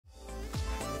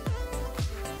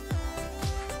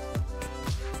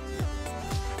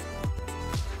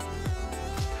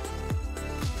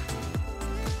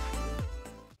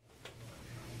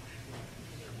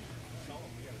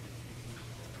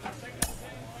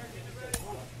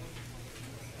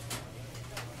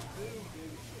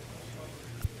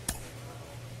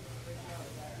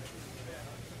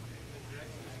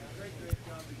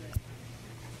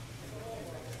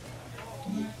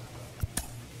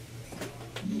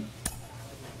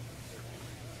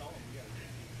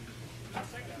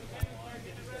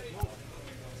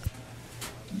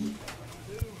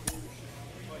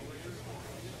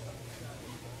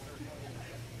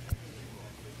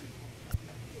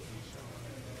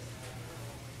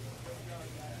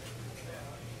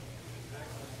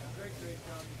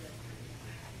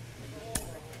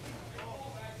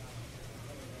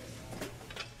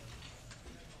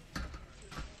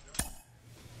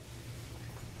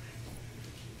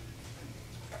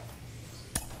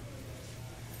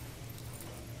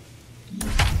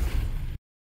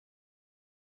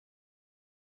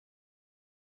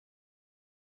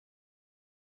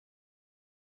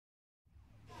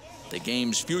The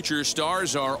game's future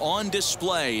stars are on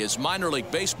display as minor league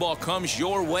baseball comes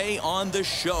your way on the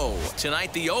show.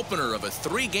 Tonight, the opener of a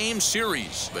 3-game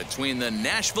series between the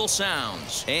Nashville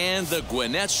Sounds and the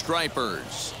Gwinnett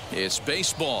Stripers. It's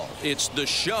baseball, it's the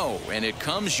show, and it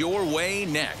comes your way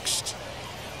next.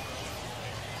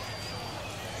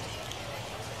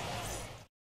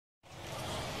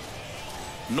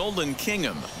 Nolan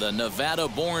Kingham, the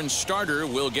Nevada-born starter,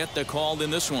 will get the call in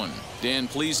this one. Dan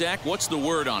Plesac, what's the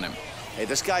word on him? Hey,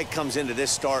 this guy comes into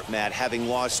this start, Matt, having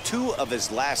lost 2 of his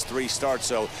last 3 starts,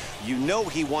 so you know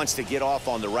he wants to get off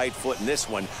on the right foot in this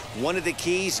one. One of the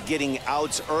keys, getting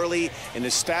outs early and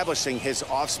establishing his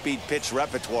off-speed pitch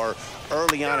repertoire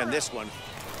early on in this one.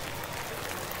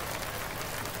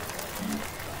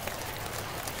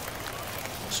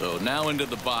 So now into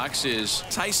the box is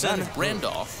Tyson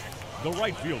Randolph. The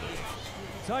right fielder,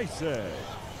 Tyson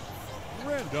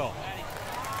Randolph.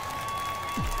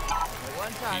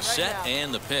 He's set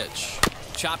and the pitch.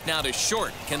 Chopped now to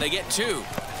short. Can they get 2?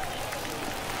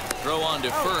 Throw on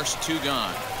to first, 2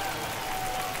 gone.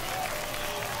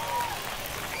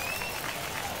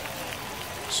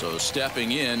 So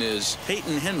stepping in is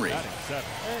Peyton Henry.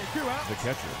 The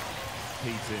catcher,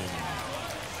 Peyton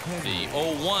Henry. The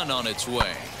 0-1 on its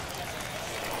way.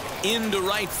 Into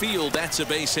right field, that's a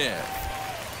base hit.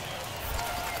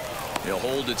 He'll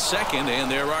hold at second,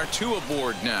 and there are 2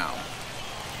 aboard now.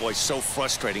 Boy, so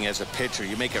frustrating as a pitcher.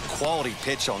 You make a quality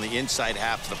pitch on the inside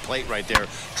half of the plate right there.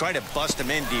 Try to bust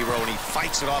him in, D-Row, and he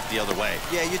fights it off the other way.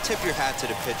 Yeah, you tip your hat to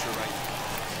the pitcher right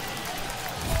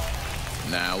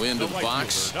now into the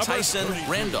box, Tyson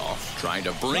Randolph trying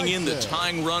to bring in the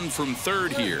tying run from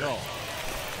third here. Come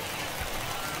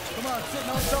on, sitting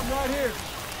on something right here.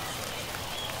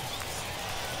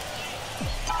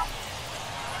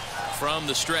 From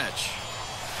the stretch.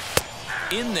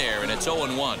 In there, and it's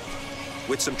 0-1.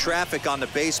 With some traffic on the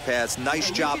base paths,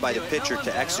 nice job by the pitcher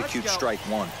to execute strike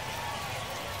 1.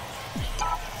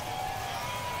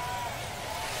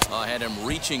 I had him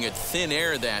reaching at thin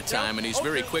air that time, and he's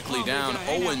very quickly down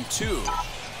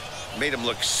 0-2. Made him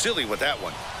look silly with that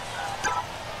one.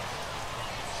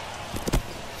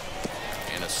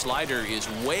 And a slider is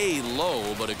way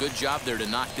low, but a good job there to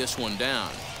knock this one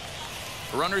down.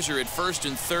 Runners are at first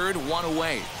and third, 1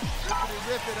 away.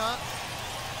 Rip it up.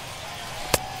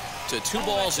 To 2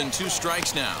 balls and 2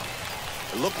 strikes now.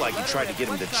 It looked like he tried to get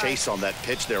him to chase on that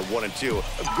pitch there, 1-2.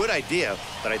 A good idea,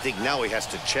 but I think now he has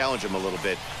to challenge him a little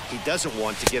bit. He doesn't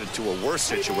want to get into a worse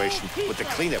situation with the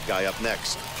cleanup guy up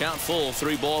next. Count full,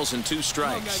 3 balls and 2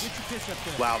 strikes.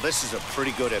 Wow, this is a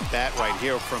pretty good at bat right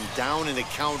here. From down in the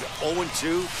count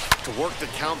 0-2 to work the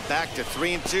count back to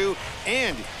 3-2,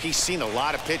 and he's seen a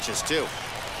lot of pitches too.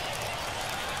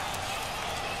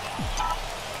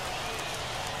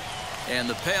 And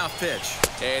the payoff pitch,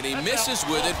 and he misses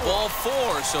with it, ball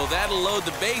 4, so that'll load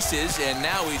the bases, and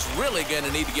now he's really going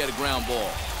to need to get a ground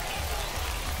ball.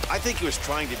 I think he was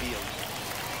trying to be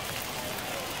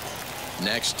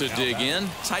Next to dig in,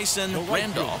 Tyson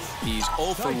Randolph. He's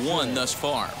 0 for 1 thus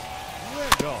far.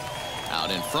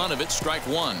 Out in front of it, strike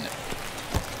 1.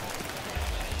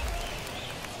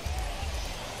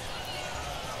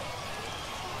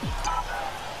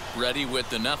 Ready with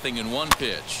the 0-1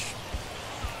 pitch.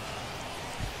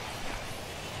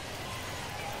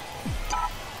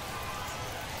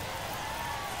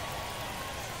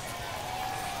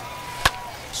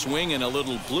 Swing and a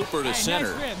little blooper to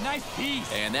center. Nice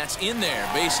piece. And that's in there.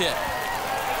 Base hit.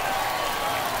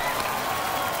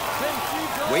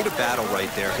 Way to battle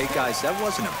right there. Hey, guys, that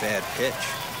wasn't a bad pitch.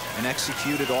 And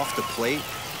executed off the plate.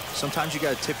 Sometimes you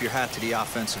got to tip your hat to the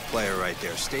offensive player right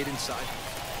there. Stayed inside.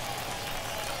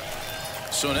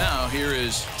 So now here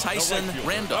is Tyson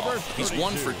Randolph. He's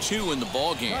 1 for 2 in the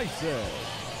ball game. Tyson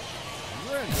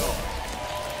Randolph.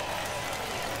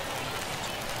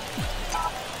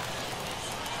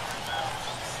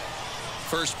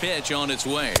 First pitch on its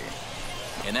way.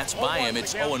 And that's by him.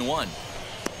 It's 0-1.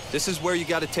 This is where you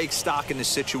got to take stock in the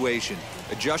situation.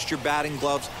 Adjust your batting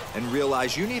gloves and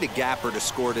realize you need a gapper to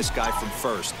score this guy from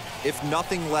first. If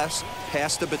nothing less,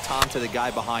 pass the baton to the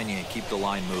guy behind you and keep the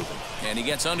line moving. And he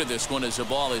gets under this one as the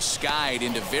ball is skied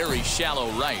into very shallow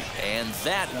right. And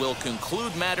that will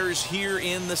conclude matters here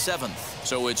in the 7th.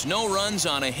 So it's no runs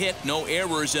on a hit, no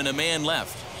errors, and a man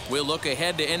left. We'll look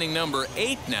ahead to inning number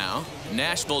 8 now.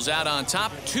 Nashville's out on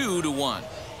top 2-1.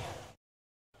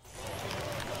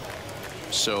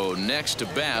 So next to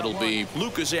bat will be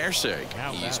Lucas Erceg.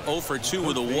 He's 0 for 2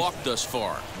 with a walk thus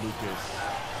far.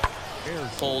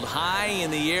 Pulled high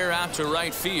in the air out to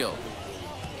right field.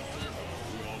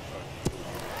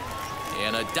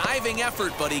 And a diving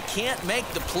effort, but he can't make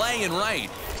the play in right.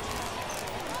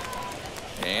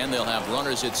 And they'll have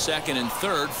runners at second and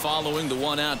third following the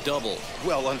one-out double.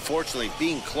 Well, unfortunately,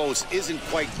 being close isn't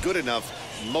quite good enough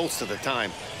most of the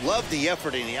time. Love the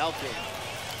effort in the outfield.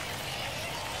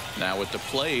 Now at the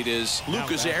plate is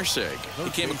Lucas Erceg. He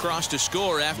came across to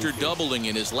score after doubling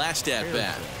in his last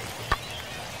at-bat.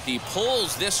 He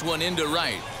pulls this one into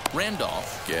right.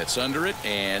 Randolph gets under it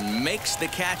and makes the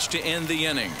catch to end the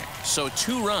inning. So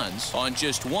 2 runs on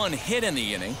just 1 hit in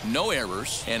the inning, no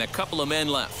errors, and a couple of men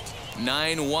left.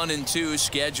 9-1-2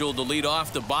 scheduled to lead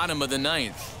off the bottom of the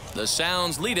 9th. The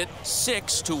Sounds lead it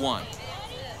 6-1.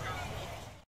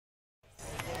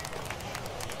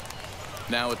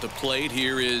 Now at the plate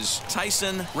here is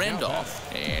Tyson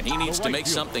Randolph, and he needs to make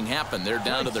something happen. They're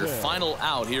down to their final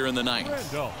out here in the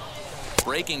 9th.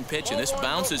 Breaking pitch, and this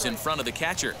bounces in front of the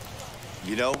catcher.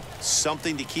 You know,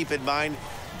 something to keep in mind,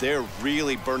 they're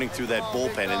really burning through that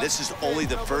bullpen, and this is only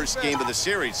the first game of the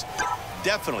series.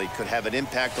 Definitely could have an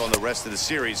impact on the rest of the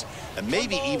series, and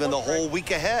maybe even the whole week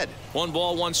ahead. 1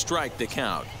 ball, 1 strike, the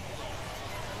count.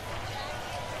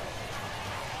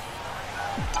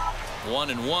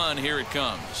 1-1, here it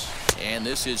comes. And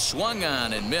this is swung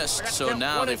on and missed, so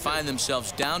now they find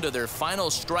themselves down to their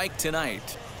final strike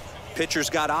tonight. Pitcher's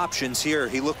got options here.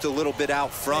 He looked a little bit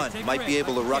out front. Might be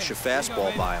able to rush a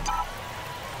fastball by him.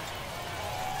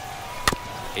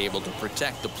 Able to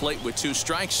protect the plate with 2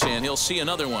 strikes, and he'll see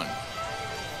another one.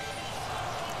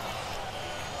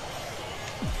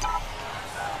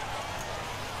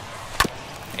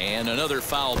 And another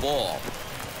foul ball.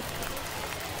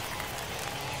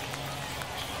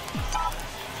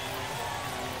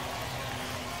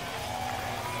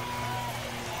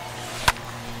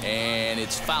 And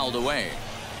it's fouled away.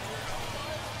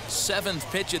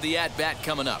 7th pitch of the at-bat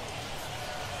coming up.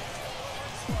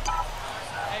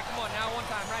 Hey, come on now, one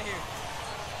time right here.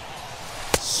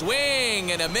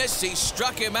 Swing and a miss. He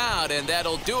struck him out, and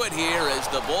that'll do it here as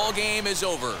the ball game is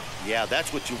over. Yeah,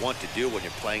 that's what you want to do when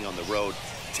you're playing on the road.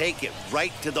 Take it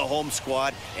right to the home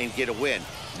squad and get a win.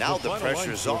 Now the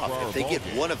pressure's off. If they get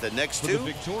one of the next 2,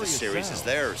 the series is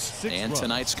theirs. And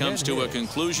tonight's comes to a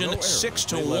conclusion.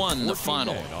 6-1 the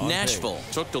final. Nashville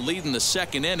took the lead in the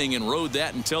 2nd inning and rode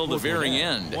that until the very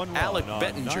end. Alec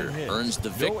Bettinger earns the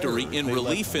victory in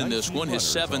relief in this one, his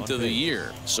 7th of the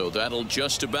year. So that'll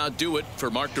just about do it.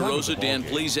 For Mark DeRosa, Dan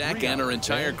Plesac, and our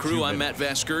entire crew, I'm Matt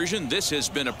Vasgersian. This has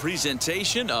been a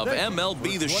presentation of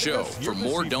MLB The Show. For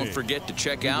more, don't forget to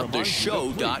check out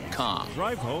theshow.com.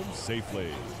 Drive home safely.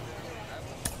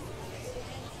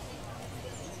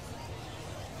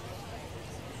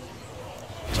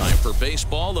 Time for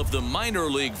baseball of the minor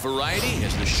league variety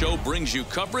as the show brings you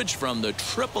coverage from the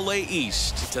AAA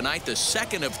East. Tonight, the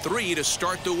 2nd of 3 to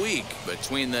start the week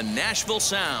between the Nashville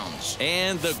Sounds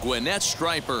and the Gwinnett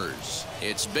Stripers.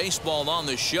 It's baseball on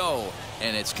the show,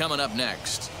 and it's coming up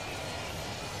next.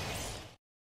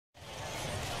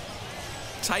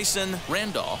 Tyson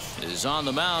Randolph is on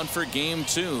the mound for game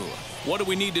 2. What do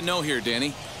we need to know here,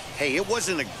 Danny? Hey, it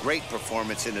wasn't a great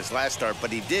performance in his last start, but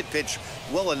he did pitch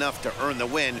well enough to earn the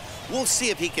win. We'll see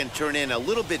if he can turn in a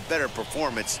little bit better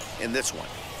performance in this one.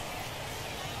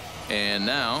 And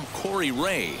now, Corey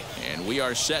Ray, and we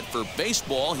are set for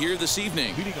baseball here this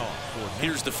evening.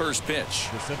 Here's the first pitch.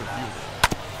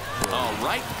 All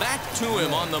right, back to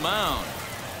him on the mound.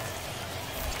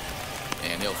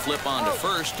 And he'll flip on to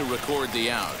first to record the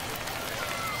out.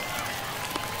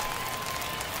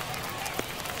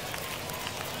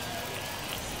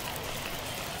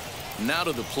 Now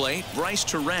to the plate, Bryce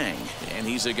Tieranen, and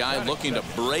he's a guy looking to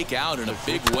break out in a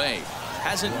big way.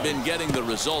 Hasn't been getting the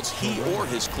results he or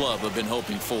his club have been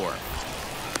hoping for.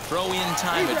 Throw-in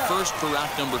time at first for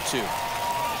out number 2.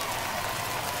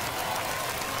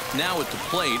 Now at the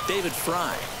plate, David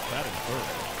Fry.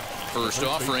 First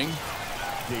offering.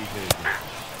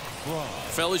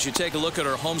 Fellas, you take a look at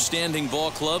our homestanding ball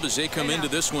club as they come into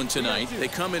this one tonight. They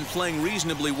come in playing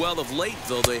reasonably well of late,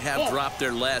 though they have dropped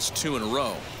their last 2 in a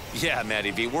row. Yeah,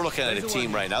 Matty V, we're looking at a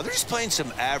team right now. They're just playing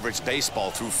some average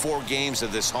baseball through 4 games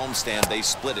of this homestand. They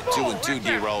split at 2-2,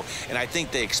 D-Row, and I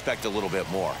think they expect a little bit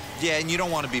more. Yeah, and you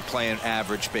don't want to be playing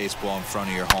average baseball in front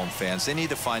of your home fans. They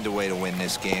need to find a way to win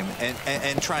this game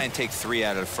and try and take 3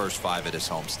 out of the first 5 of this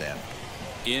homestand.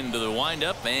 Into the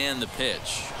windup and the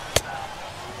pitch.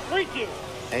 Thank you.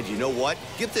 And you know what?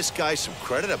 Give this guy some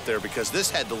credit up there because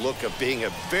this had the look of being a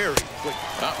very quick.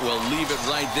 We'll leave it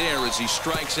right there as he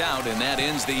strikes out, and that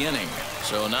ends the inning.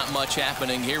 So not much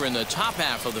happening here in the top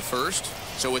half of the first.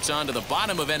 So it's on to the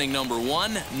bottom of inning number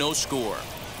 1, no score.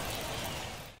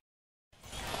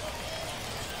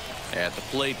 At the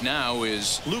plate now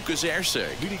is Lucas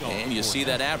Erceg, and you see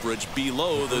that average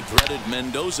below the dreaded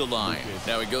Mendoza line.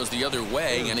 Now he goes the other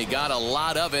way, and he got a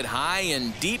lot of it high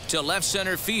and deep to left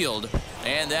center field,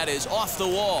 and that is off the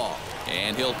wall.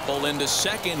 And he'll pull into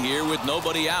second here with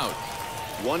nobody out.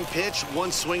 One pitch,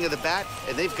 one swing of the bat,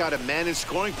 and they've got a man in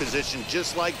scoring position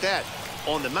just like that.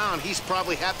 On the mound, he's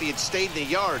probably happy it stayed in the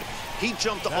yard. He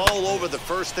jumped all over the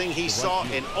first thing he saw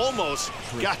and almost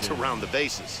got to round the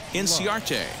bases.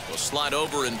 Inciarte will slide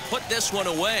over and put this one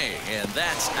away, and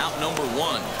that's out number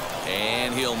 1.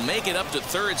 And he'll make it up to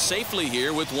third safely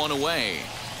here with one away.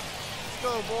 Let's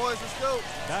go, boys. Let's go.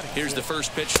 Here's the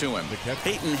first pitch to him.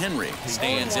 Peyton Henry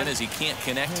stands in as he can't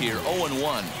connect here.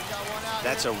 0-1.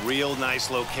 That's a real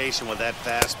nice location with that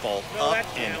fastball up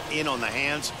and in on the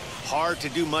hands. Hard to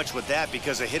do much with that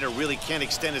because a hitter really can't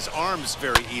extend his arms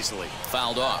very easily.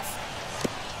 Fouled off.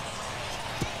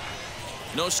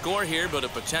 No score here, but a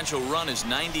potential run is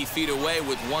 90 feet away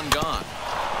with one gone.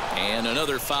 And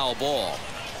another foul ball.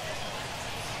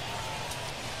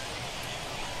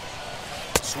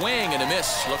 Swing and a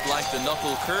miss. Looked like the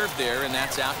knuckle curve there, and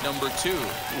that's out number 2.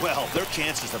 Well, their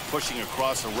chances of pushing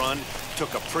across a run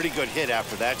took a pretty good hit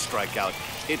after that strikeout.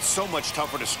 It's so much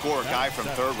tougher to score a guy from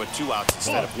third with 2 outs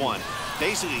instead of 1.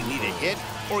 Basically, you need a hit,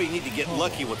 or you need to get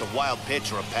lucky with a wild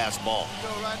pitch or a pass ball.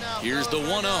 Here's the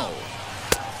 1-0.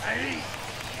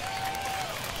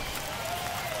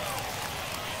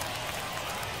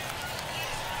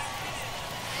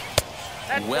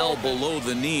 Well below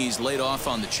the knees, laid off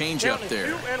on the changeup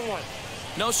there.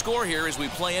 No score here as we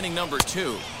play inning number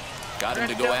 2. Got him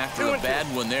to go after a bad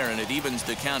one there, and it evens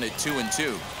the count at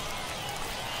 2-2.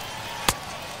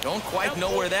 Don't quite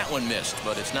know where that one missed,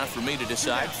 but it's not for me to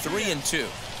decide. 3-2.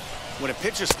 When a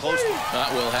pitch is close,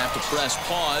 we'll have to press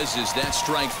pause as that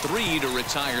strike 3 to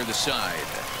retire the side.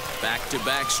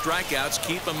 Back-to-back strikeouts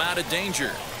keep him out of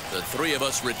danger. The 3 of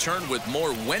us return with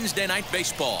more Wednesday Night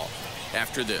Baseball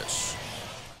after this.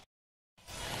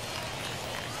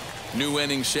 New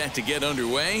inning set to get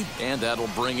underway, and that'll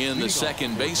bring in the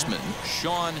second baseman,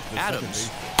 Sean Adams.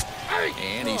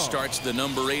 And he starts the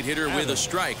number 8 hitter with a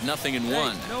strike,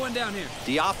 0-1. No one down here.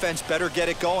 The offense better get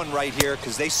it going right here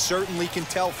because they certainly can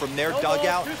tell from their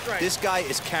dugout this guy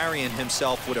is carrying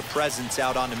himself with a presence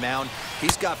out on the mound.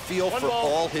 He's got feel for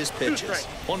all his pitches.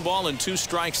 1 ball and 2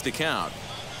 strikes to count.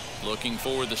 Looking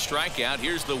for the strikeout.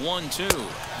 Here's the 1-2.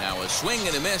 Now a swing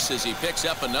and a miss as he picks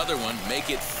up another one.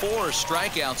 Make it 4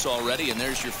 strikeouts already, and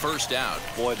there's your first out.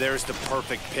 Boy, there's the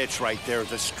perfect pitch right there,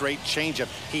 the straight changeup.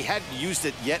 He hadn't used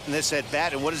it yet in this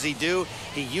at-bat, and what does he do?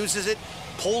 He uses it,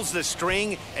 pulls the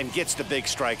string, and gets the big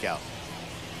strikeout.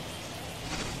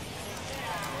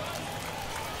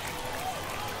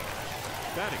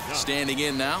 Standing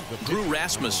in now, Drew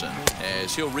Rasmussen,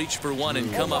 as he'll reach for one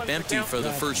and come up empty for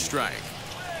the first strike.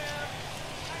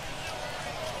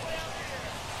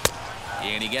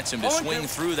 And he gets him to swing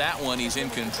through that one. He's in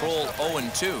control.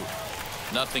 0-2.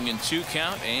 0-2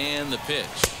 count, and the pitch.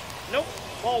 Nope.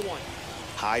 Ball 1.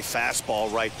 High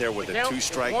fastball right there with a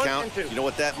 2-strike count. You know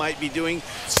what that might be doing?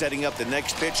 Setting up the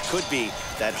next pitch. Could be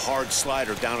that hard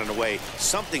slider down and away.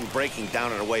 Something breaking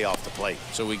down and away off the plate.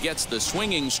 So he gets the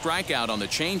swinging strikeout on the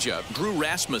changeup. Drew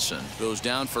Rasmussen goes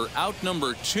down for out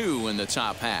number 2 in the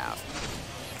top half.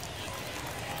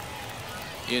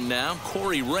 In now,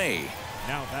 Corey Ray.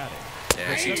 Now batting.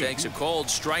 As he takes a cold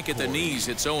strike at the knees,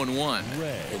 it's 0-1.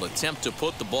 Will attempt to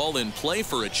put the ball in play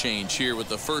for a change here with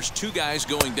the first 2 guys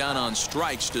going down on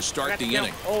strikes to start the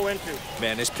inning. 0-2.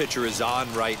 Man, this pitcher is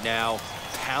on right now,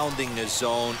 pounding the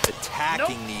zone,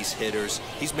 attacking these hitters.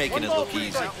 He's making it look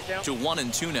easy. To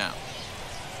 1-2 now.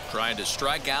 Trying to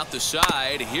strike out the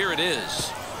side. Here it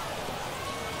is.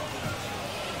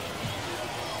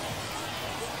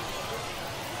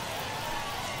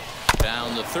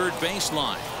 Down the third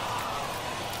baseline.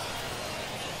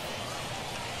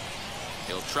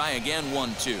 He'll try again.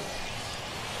 1-2.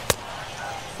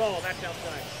 Ball, that's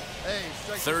outside.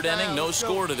 Third inning, no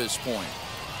score to this point.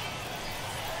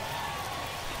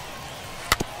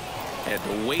 Had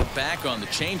to wait back on the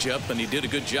changeup, and he did a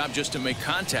good job just to make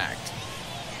contact.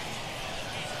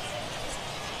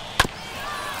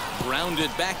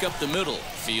 Grounded back up the middle.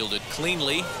 Fielded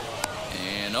cleanly.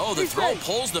 And the throw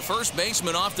pulls the first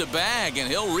baseman off the bag, and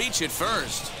he'll reach it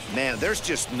first. Man, there's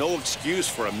just no excuse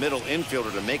for a middle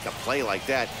infielder to make a play like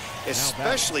that,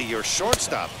 especially your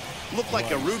shortstop. Looked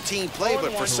like a routine play,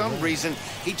 but for some reason,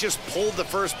 he just pulled the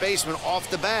first baseman off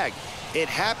the bag. It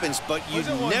happens, but you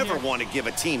never want to give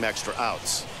a team extra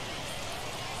outs.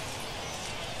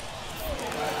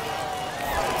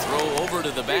 Throw over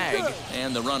to the bag,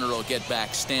 and the runner will get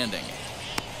back standing.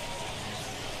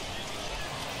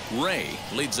 Ray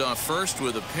leads off first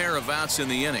with a pair of outs in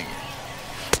the inning.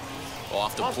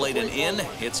 Off the plate and in.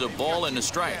 Hits a ball and a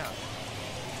strike.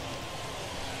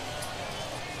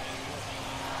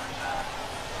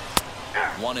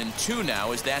 1-2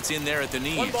 now as that's in there at the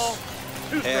knees.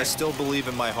 Hey, I still believe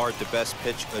in my heart the best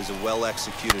pitch is a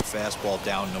well-executed fastball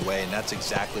down and away, and that's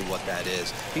exactly what that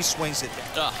is. He swings it.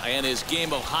 And his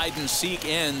game of hide and seek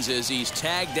ends as he's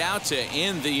tagged out to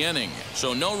end the inning.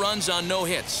 So no runs on no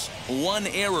hits. One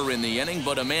error in the inning,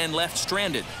 but a man left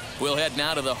stranded. We'll head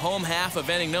now to the home half of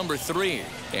inning number 3,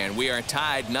 and we are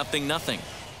tied 0-0.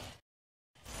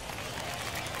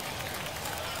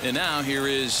 And now here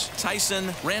is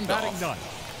Tyson Randolph. Batting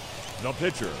ninth, the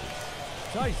pitcher,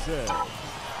 Tyson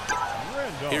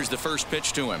Randolph. Here's the first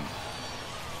pitch to him.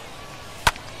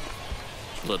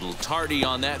 Little tardy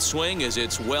on that swing as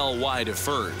it's well wide of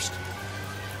first.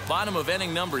 Bottom of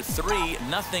inning number 3,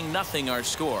 0-0 our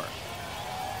score.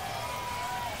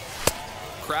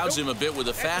 Crowds him a bit with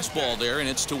a fastball there, and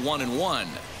it's to 1-1.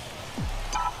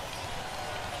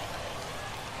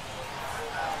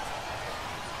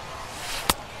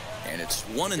 And it's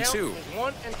 1-2.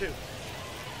 1-2.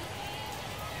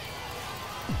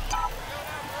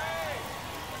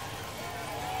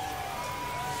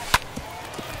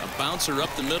 A bouncer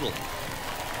up the middle.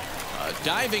 A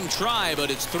diving try, but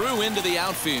it's through into the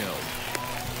outfield.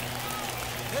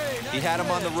 He had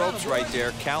him on the ropes right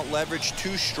there. Count leverage,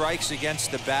 2 strikes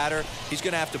against the batter. He's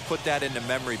going to have to put that in the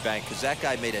memory bank because that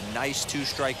guy made a nice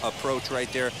 2-strike approach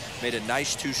right there. Made a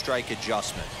nice 2-strike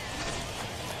adjustment.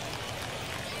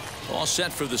 All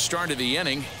set for the start of the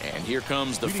inning, and here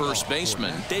comes the first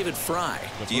baseman, David Fry.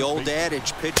 The old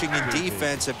adage, pitching and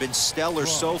defense have been stellar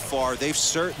so far. They've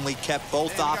certainly kept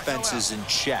both offenses in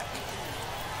check.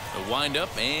 The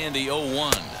windup and the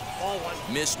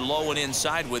 0-1. Missed low and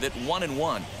inside with it,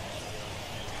 1-1.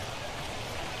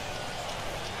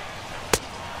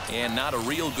 And not a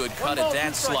real good cut at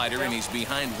that slider, and he's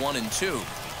behind 1-2.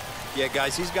 Yeah,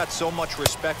 guys, he's got so much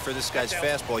respect for this guy's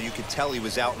fastball. You could tell he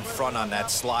was out in front on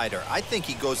that slider. I think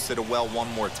he goes to the well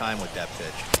one more time with that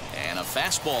pitch. And a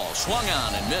fastball swung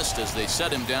on and missed as they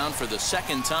set him down for the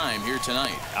second time here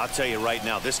tonight. I'll tell you right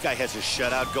now, this guy has a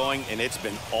shutout going, and it's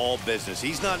been all business.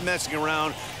 He's not messing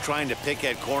around trying to pick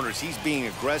at corners. He's being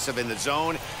aggressive in the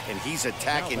zone, and he's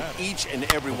attacking each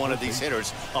and every one of these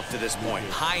hitters up to this point.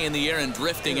 High in the air and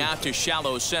drifting out to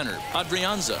shallow center.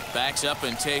 Adrianza backs up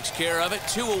and takes care of it,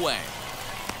 2 away.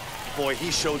 Boy,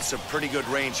 he showed some pretty good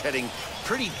range heading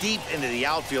pretty deep into the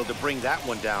outfield to bring that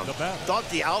one down. Thought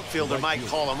the outfielder might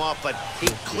call him up, but he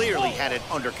clearly had it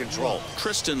under control.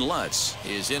 Tristan Lutz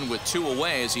is in with 2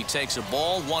 away as he takes a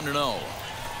ball, 1-0.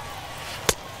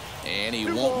 And he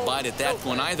won't bite at that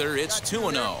one either. It's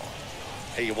 2-0.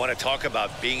 Hey, you want to talk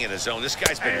about being in a zone? This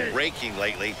guy's been raking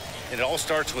lately, and it all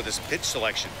starts with his pitch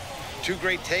selection. 2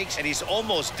 great takes, and he's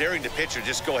almost daring the pitcher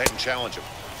just go ahead and challenge him.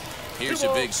 Here's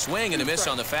a big swing and a miss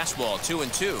on the fastball,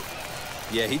 2-2.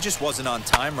 Yeah, he just wasn't on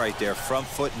time right there. Front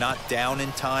foot not down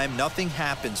in time. Nothing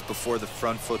happens before the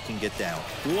front foot can get down.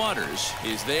 Waters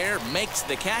is there, makes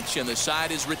the catch, and the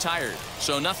side is retired.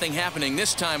 So nothing happening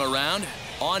this time around.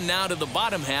 On now to the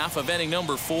bottom half of inning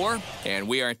number 4, and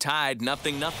we are tied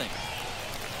 0-0.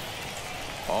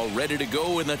 All ready to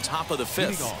go in the top of the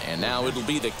 5th, and now it'll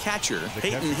be the catcher,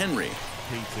 Peyton Henry.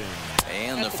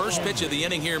 And the first pitch of the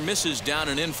inning here misses down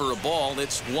and in for a ball.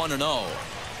 It's 1-0.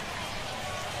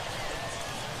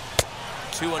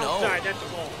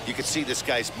 2-0. You can see this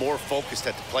guy's more focused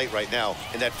at the plate right now.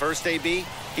 In that first AB,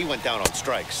 he went down on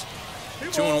strikes.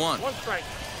 2-1. 1 strike.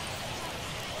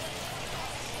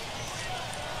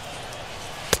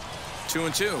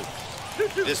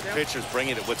 2-2. This pitcher's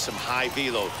bringing it with some high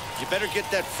velo. You better get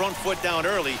that front foot down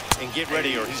early and get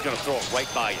ready, or he's going to throw it right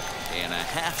by you. And a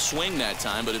half swing that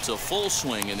time, but it's a full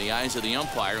swing in the eyes of the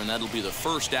umpire, and that'll be the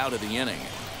first out of the inning.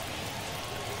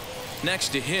 Next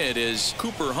to hit is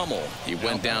Cooper Hummel. He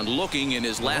went down looking in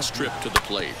his last trip to the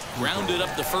plate. Grounded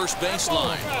up the first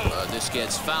baseline. This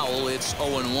gets foul. It's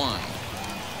 0-1.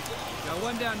 Got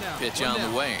 1 down now. Pitch on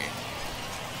the way.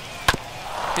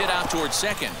 Hit out towards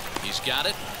second. He's got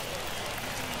it.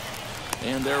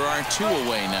 And there are 2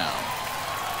 away now.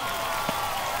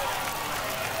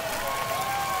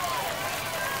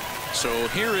 So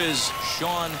here is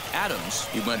Sean Adams.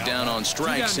 He went down on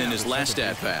strikes in his last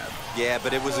at-bat. Yeah,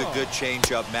 but it was a good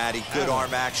changeup, Matty. Good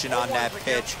arm action on that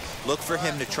pitch. Look for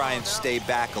him to try and stay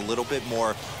back a little bit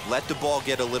more. Let the ball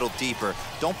get a little deeper.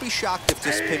 Don't be shocked if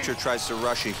this pitcher tries to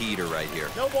rush a heater right here.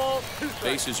 No ball.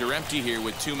 Bases are empty here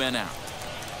with 2 men out.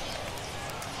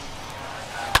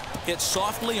 Hit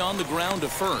softly on the ground to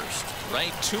first.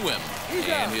 Right to him.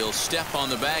 And he'll step on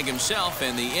the bag himself,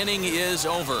 and the inning is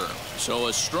over. So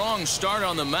a strong start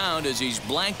on the mound as he's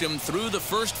blanked him through the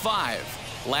first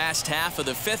 5. Last half of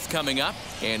the 5th coming up,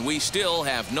 and we still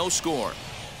have no score.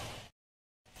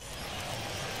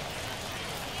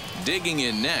 Digging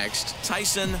in next,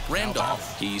 Tyson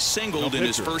Randolph. He singled in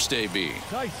his first AB.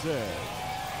 Tyson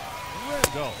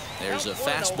Randolph. There's a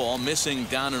fastball missing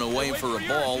down and away for a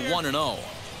ball, 1-0.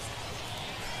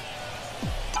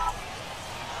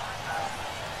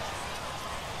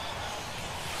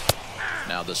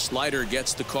 Now the slider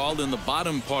gets the call in the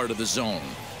bottom part of the zone.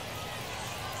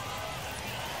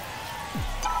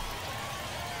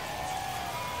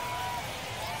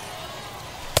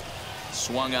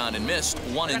 Swung on and missed.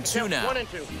 1-2 now.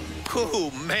 1-2.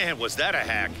 Oh, man, was that a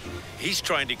hack. He's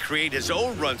trying to create his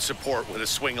own run support with a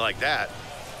swing like that.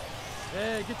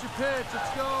 Hey, get your pitch.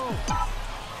 Let's go.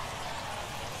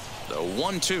 The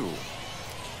 1-2.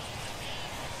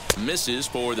 Misses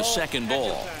for the second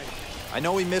ball. I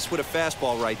know he missed with a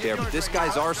fastball right there, but this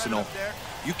guy's arsenal,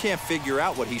 you can't figure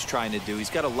out what he's trying to do. He's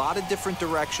got a lot of different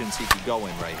directions he could go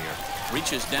in right here.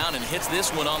 Reaches down and hits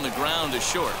this one on the ground to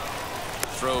short.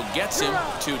 Throw gets him.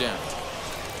 2 down.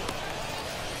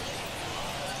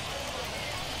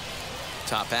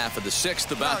 Top half of the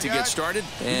 6th about to get started.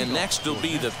 And next will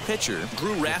be the pitcher,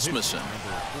 Drew Rasmussen.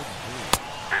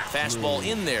 Fastball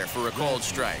in there for a called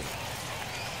strike.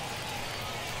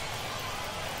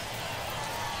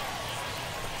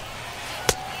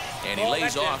 And he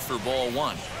lays off for ball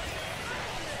 1.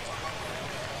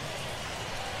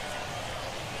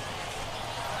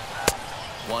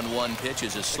 One pitch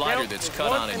is a slider that's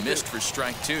cut on and missed for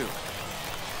strike 2.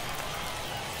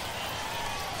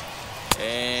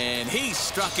 And he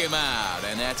struck him out,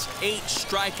 and that's 8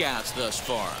 strikeouts thus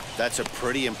far. That's a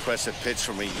pretty impressive pitch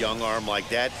from a young arm like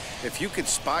that. If you can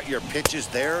spot your pitches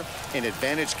there in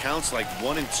advantage counts like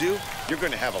 1 and 2, you're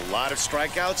going to have a lot of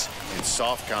strikeouts and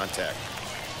soft contact.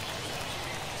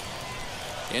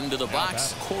 Into the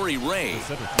box, Corey Ray,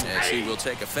 as he will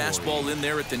take a fastball in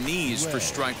there at the knees for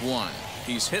strike 1.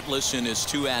 He's hitless in his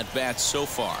 2 at-bats so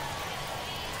far.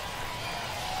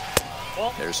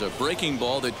 There's a breaking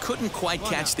ball that couldn't quite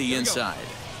catch the inside.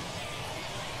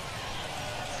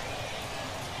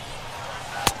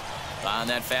 And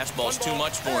that fastball's too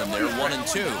much for him there.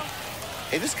 1-2.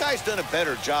 Hey, this guy's done a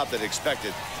better job than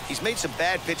expected. He's made some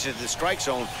bad pitches in the strike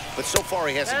zone, but so far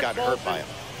he hasn't gotten hurt by him.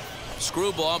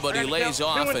 Screwball, but he lays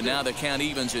off, and now the count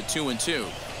evens at 2-2.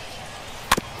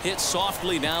 Hit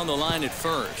softly down the line at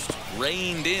first.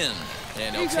 Reined in,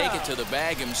 and he'll take it to the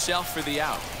bag himself for the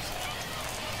out.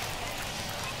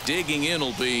 Digging in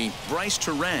will be Bryce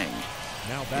Tieranen.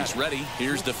 He's ready.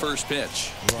 Here's the first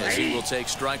pitch. As he will take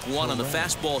strike 1 on the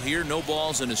fastball here. No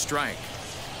balls and a strike.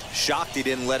 Shocked he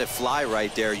didn't let it fly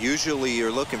right there. Usually you're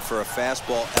looking for a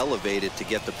fastball elevated to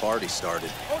get the party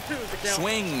started.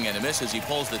 Swing and a miss as he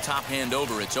pulls the top hand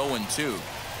over. It's 0-2.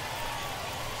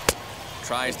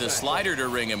 Tries the slider to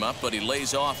ring him up, but he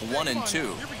lays off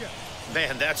 1-2.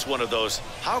 Man, that's one of those.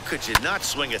 How could you not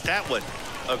swing at that one?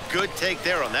 A good take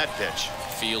there on that pitch.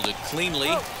 Fielded cleanly.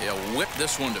 He'll whip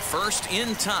this one to first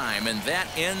in time, and that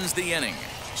ends the inning.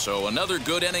 So another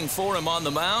good inning for him on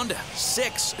the mound.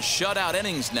 6 shutout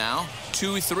innings now.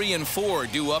 2, 3, and 4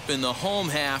 due up in the home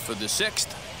half of the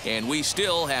 6th, and we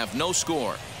still have no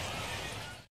score.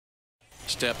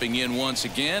 Stepping in once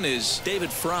again is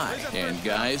David Fry. And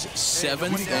guys,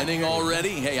 7th inning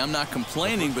already. Hey, I'm not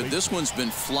complaining, but this one's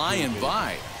been flying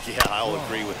by. Yeah, I'll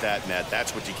agree with that, Matt.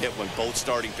 That's what you get when both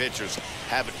starting pitchers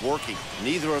have it working.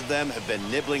 Neither of them have been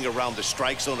nibbling around the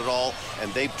strike zone at all,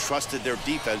 and they've trusted their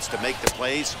defense to make the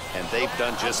plays, and they've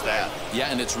done just that. Yeah,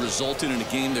 and it's resulted in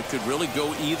a game that could really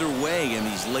go either way in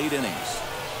these late innings.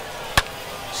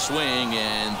 Swing,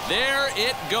 and there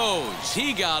it goes.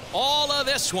 He got all of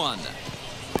this one.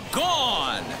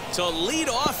 Gone to lead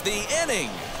off the inning.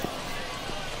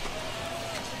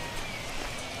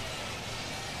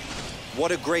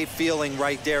 What a great feeling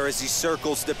right there as he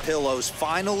circles the pillows.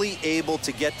 Finally able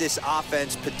to get this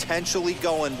offense potentially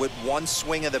going with one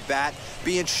swing of the bat.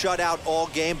 Being shut out all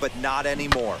game, but not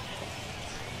anymore.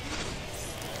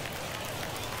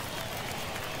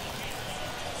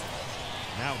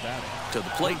 Now batting. To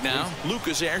the plate now,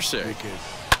 Lucas Erceg.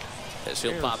 As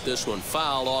he'll pop this one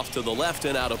foul off to the left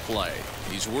and out of play.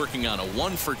 He's working on a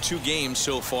 1-for-2 game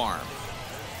so far.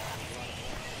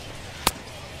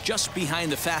 Just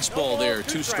behind the fastball there.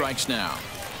 2 strikes now.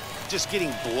 Just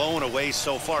getting blown away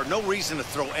so far. No reason to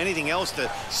throw anything else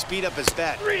to speed up his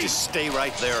bat. Just stay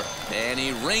right there. And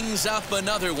he rings up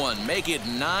another one. Make it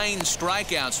 9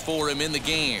 strikeouts for him in the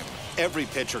game. Every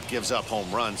pitcher gives up home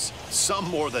runs, some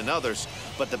more than others,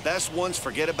 but the best ones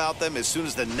forget about them as soon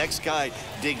as the next guy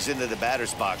digs into the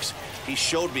batter's box. He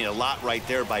showed me a lot right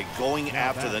there by going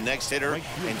after the next hitter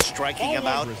and striking him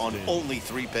out on only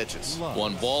 3 pitches.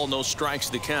 1 ball, no strikes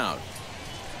the count.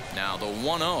 Now the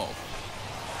 1-0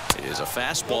 is a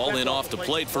fastball in off the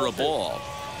plate for a ball.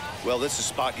 Well, this is a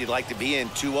spot you'd like to be in.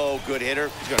 2-0, good hitter.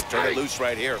 He's going to turn it loose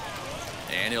right here.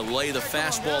 And he'll lay the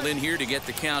fastball in here to get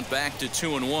the count back to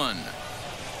 2-1.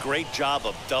 Great job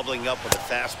of doubling up with a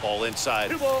fastball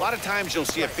inside. A lot of times you'll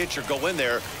see a pitcher go in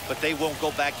there, but they won't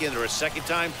go back in there a second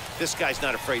time. This guy's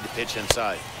not afraid to pitch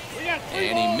inside.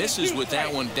 And he misses with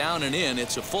that one down and in.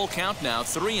 It's a full count now,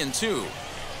 3-2.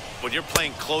 When you're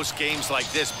playing close games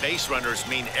like this, base runners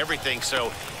mean everything,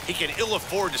 so he can ill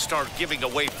afford to start giving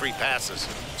away free passes.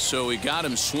 So he got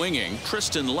him swinging.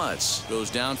 Tristan Lutz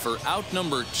goes down for out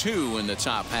number 2 in the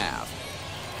top half.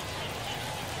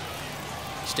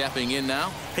 Stepping in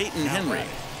now, Peyton Henry.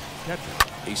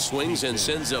 He swings and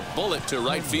sends a bullet to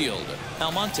right field.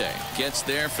 Almonte gets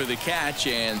there for the catch,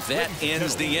 and that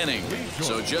ends the inning.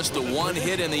 So just the 1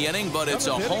 hit in the inning, but it's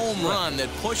a home run that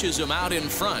pushes him out in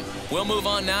front. We'll move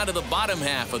on now to the bottom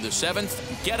half of the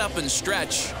 7th. Get up and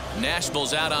stretch.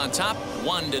 Nashville's out on top,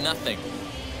 1-0.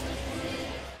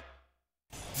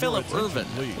 Phillip Ervin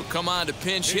will come on to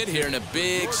pinch hit here in a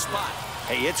big spot.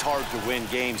 Hey, it's hard to win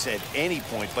games at any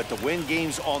point, but to win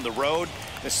games on the road,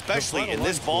 especially in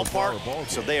this ballpark,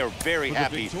 so they are very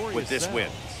happy with this win.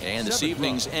 And this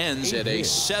evening's ends at a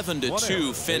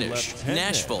 7-2 finish.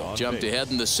 Nashville jumped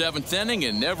ahead in the 7th inning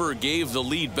and never gave the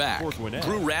lead back.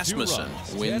 Drew Rasmussen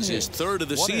wins his 3rd of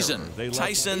the season.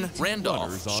 Tyson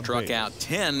Randolph struck out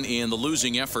 10 in the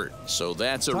losing effort. So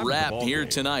that's a wrap here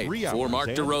tonight. For Mark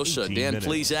DeRosa, Dan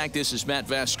Plesac, this is Matt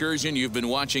Vasgersian. You've been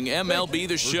watching MLB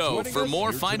The Show. For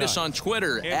more, find us on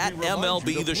Twitter at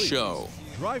MLB The Show.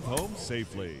 Drive home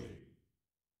safely.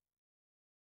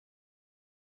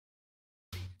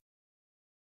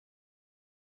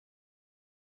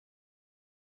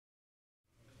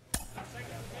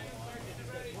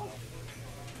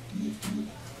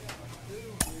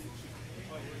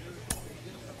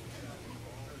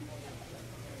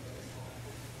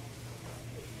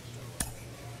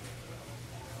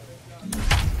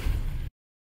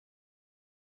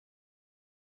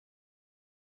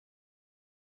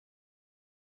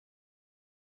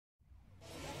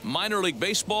 Minor League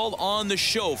Baseball on the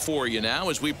show for you now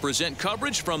as we present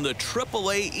coverage from the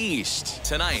AAA East.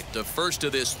 Tonight, the first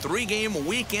of this 3-game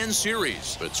weekend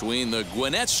series between the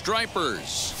Gwinnett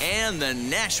Stripers and the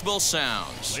Nashville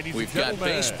Sounds. We've got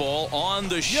baseball on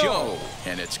the show,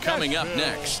 and it's coming up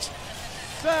next.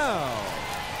 Sound.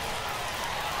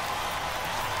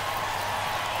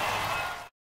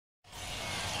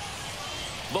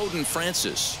 Bowden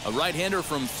Francis, a right-hander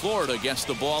from Florida, gets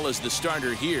the ball as the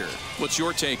starter here. What's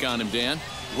your take on him, Dan?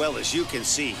 Well, as you can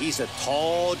see, he's a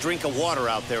tall drink of water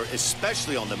out there,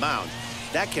 especially on the mound.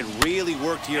 That can really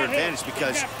work to your advantage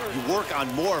because you work on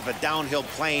more of a downhill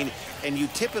plane and you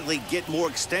typically get more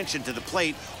extension to the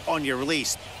plate on your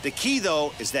release. The key,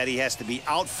 though, is that he has to be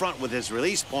out front with his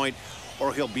release point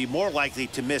or he'll be more likely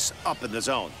to miss up in the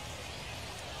zone.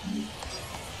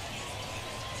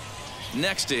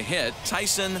 Next to hit,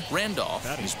 Tyson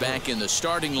Randolph. He's back in the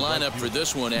starting lineup for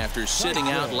this one after sitting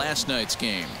out last night's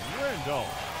game.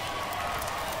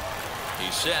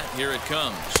 He's set. Here it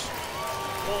comes.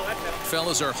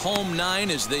 Fellas are home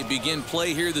 9 as they begin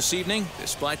play here this evening.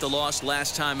 Despite the loss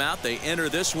last time out, they enter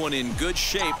this one in good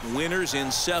shape. Winners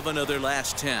in 7 of their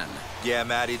last 10. Yeah,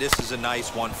 Matty, this is a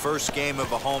nice one. First game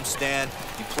of a homestand.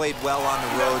 You played well on the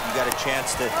road. You got a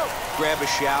chance to grab a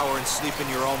shower and sleep in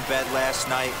your own bed last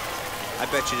night. I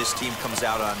bet you this team comes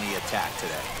out on the attack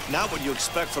today. Not what you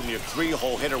expect from your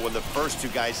 3-hole hitter when the first 2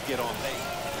 guys get on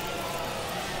base.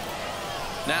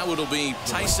 Now it'll be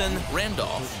Tyson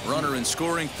Randolph, runner in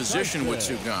scoring position with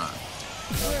 2 gone.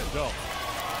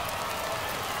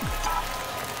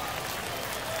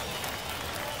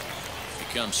 He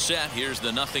comes set. Here's the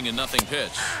 0-0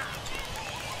 pitch.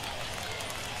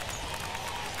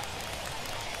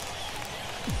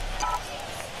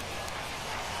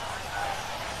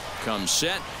 Comes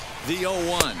set, the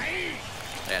 0-1.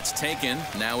 That's taken.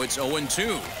 Now it's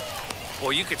 0-2.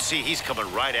 Well, you can see he's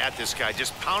coming right at this guy,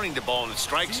 just pounding the ball in the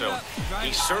strike zone.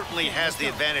 He certainly has the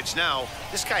advantage now.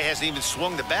 This guy hasn't even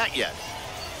swung the bat yet.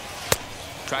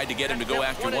 Tried to get him to go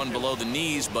after one below the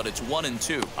knees, but it's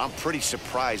 1-2. I'm pretty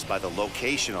surprised by the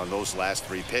location on those last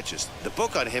 3 pitches. The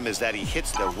book on him is that he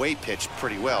hits the way pitch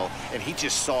pretty well, and he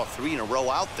just saw 3 in a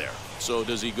row out there. So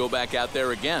does he go back out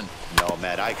there again? No,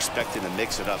 Matt, I expect him to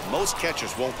mix it up. Most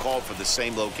catchers won't call for the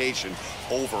same location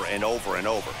over and over and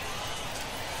over.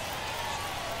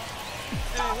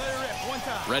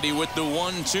 Ready with the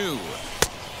 1-2.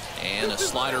 And a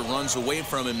slider runs away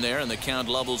from him there, and the count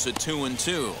levels at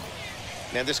 2-2.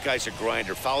 Man, this guy's a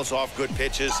grinder. Fouls off good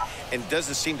pitches and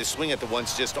doesn't seem to swing at the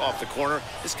ones just off the corner.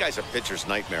 This guy's a pitcher's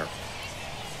nightmare.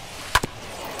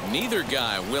 Neither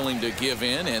guy willing to give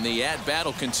in, and the at-bat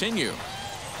will continue.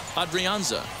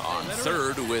 Adrianza on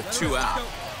third with 2 out.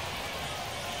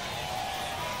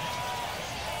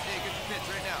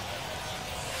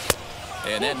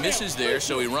 And that misses there,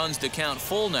 so he runs the count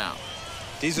full now.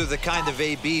 These are the kind of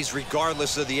ABs,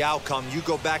 regardless of the outcome, you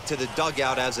go back to the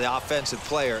dugout as an offensive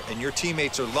player, and your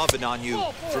teammates are loving on you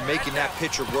for making that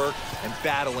pitcher work and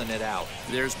battling it out.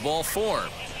 There's ball 4.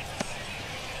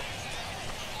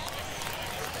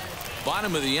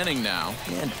 Bottom of the inning now,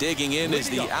 and digging in is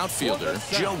the outfielder,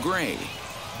 Joe Gray.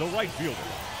 The right fielder,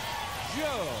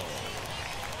 Joe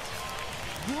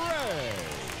Gray.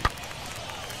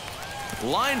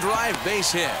 Line drive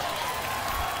base hit.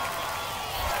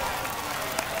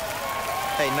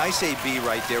 Hey, nice AB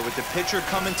right there. With the pitcher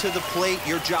coming to the plate,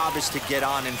 your job is to get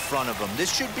on in front of him.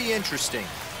 This should be interesting.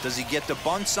 Does he get the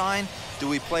bunt sign? Do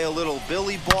we play a little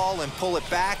billy ball and pull it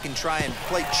back and try and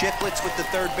play chicklets with the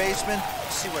third baseman?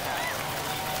 Let's see what happens.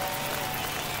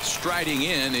 Striding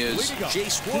in is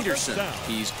Jace Peterson.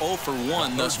 He's 0 for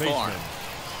 1 thus far.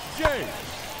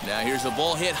 Now here's the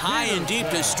ball hit high and deep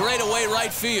to straightaway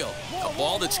right field. A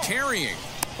ball that's carrying.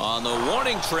 On the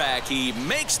warning track, he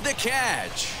makes the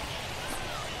catch.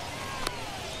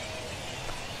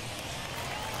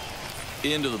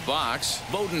 Into the box,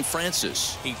 Bowden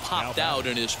Francis. He popped out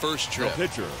in his first trip. The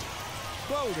pitcher,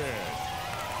 Bowden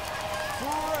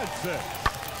Francis.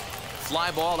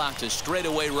 Fly ball out to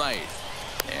straightaway right.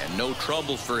 And no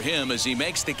trouble for him as he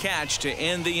makes the catch to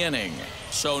end the inning.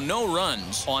 So no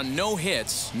runs on no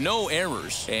hits, no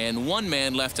errors, and 1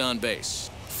 man left on base.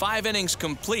 5 innings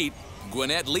complete.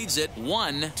 Gwinnett leads it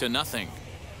 1-0.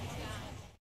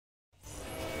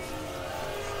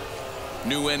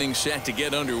 New inning set to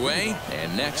get underway,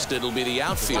 and next it'll be the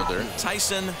outfielder,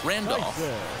 Tyson Randolph.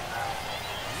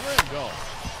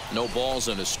 No balls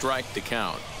and a strike to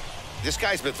count. This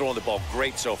guy's been throwing the ball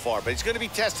great so far, but he's going to be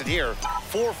tested here.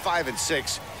 4, 5, and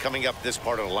 6 coming up this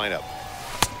part of the lineup.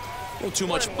 A little too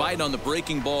much bite on the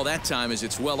breaking ball that time as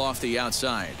it's well off the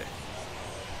outside.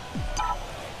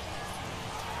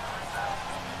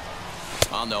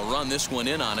 Well, they'll run this one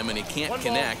in on him, and he can't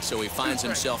connect, so he finds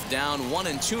himself down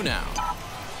 1-2 now.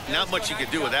 Not much you can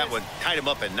do with that one. Tied him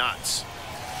up in knots.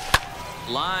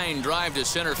 Line drive to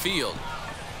center field.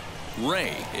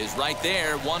 Ray is right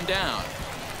there, 1 down.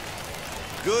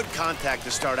 Good contact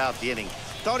to start out the inning.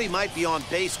 Thought he might be on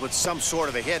base with some sort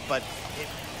of a hit, but...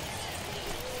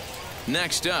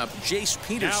 Next up, Jace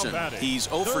Peterson. He's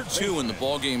 0 for 2 in the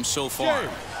ballgame so far.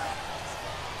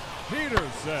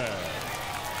 Peterson.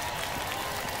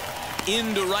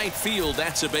 Into right field,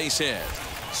 that's a base hit.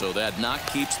 So that knock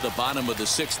keeps the bottom of the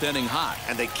 6th inning hot.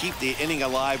 And they keep the inning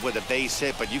alive with a base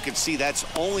hit, but you can see that's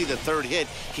only the 3rd hit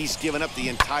he's given up the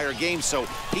entire game, so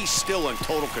he's still in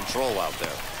total control out there.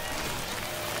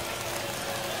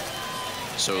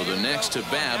 So the next to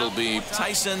bat will be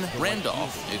Tyson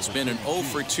Randolph. It's been an 0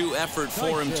 for 2 effort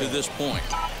for him to this point.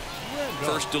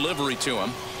 First delivery to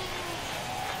him.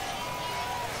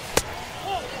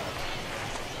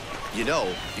 You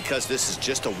know, because this is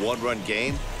just a 1-run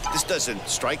game, this doesn't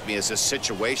strike me as a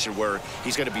situation where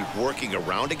he's going to be working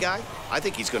around a guy. I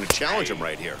think he's going to challenge him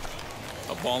right here.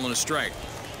 A ball and a strike.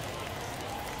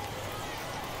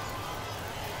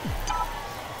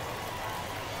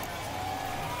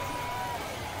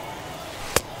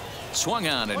 Swung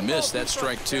on and missed. That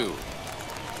strike 2.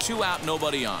 2 out,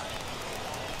 nobody on.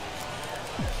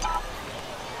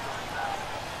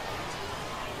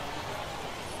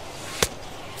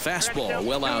 Fastball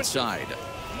well outside.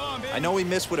 I know he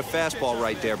missed with a fastball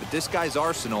right there, but this guy's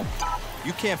arsenal,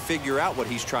 you can't figure out what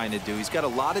he's trying to do. He's got a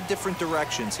lot of different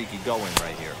directions he could go in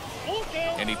right here.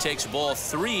 And he takes ball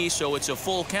 3, so it's a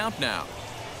full count now.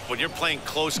 When you're playing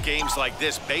close games like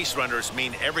this, base runners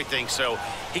mean everything, so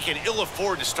he can ill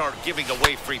afford to start giving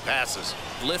away free passes.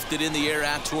 Lifted in the air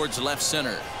out towards left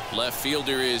center. Left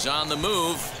fielder is on the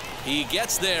move. He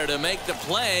gets there to make the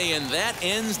play, and that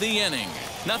ends the inning.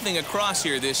 Nothing across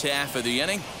here this half of the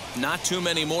inning. Not too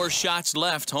many more shots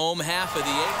left. Home half of the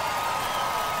 8th.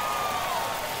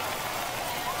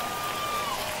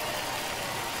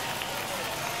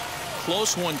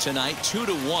 close one tonight,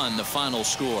 2-1 the final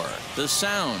score. The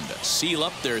Sound seal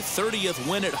up their 30th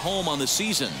win at home on the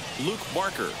season. Luke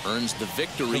Barker earns the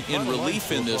victory in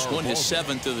relief in this one, his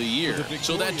 7th of the year.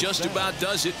 So that just about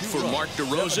does it for Mark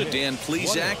DeRosa, Dan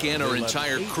Plezak, and our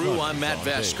entire crew. I'm Matt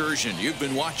Vasgersian. You've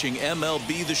been watching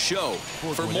MLB The Show.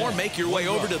 For more, make your way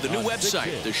over to the new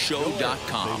website,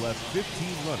 theshow.com. They left 15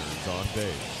 runners on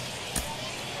base.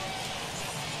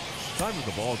 Time of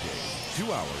the ball game,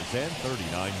 2 hours and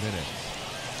 39 minutes.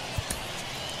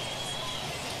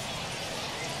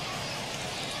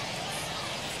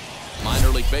 Minor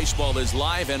League Baseball is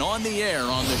live and on the air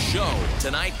on the show.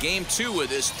 Tonight, Game 2 of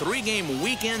this 3-game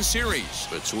weekend series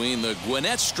between the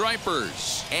Gwinnett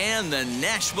Stripers and the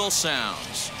Nashville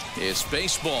Sounds. It's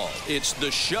baseball, it's the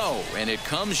show, and it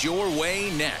comes your way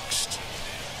next.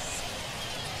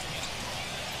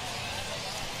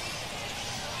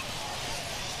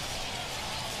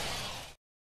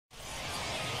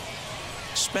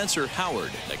 Spencer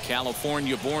Howard, the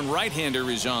California-born right-hander,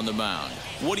 is on the mound.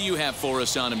 What do you have for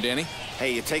us on him, Danny?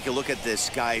 Hey, you take a look at this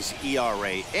guy's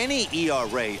ERA. Any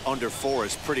ERA under 4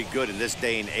 is pretty good in this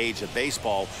day and age of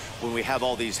baseball when we have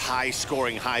all these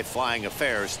high-scoring, high-flying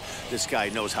affairs. This guy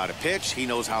knows how to pitch. He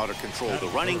knows how to control the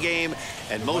running game.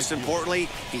 And most importantly,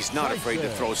 he's not afraid to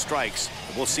throw strikes.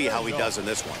 We'll see how he does in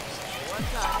this one.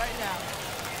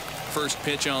 First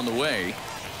pitch on the way.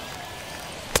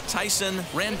 Tyson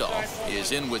Randolph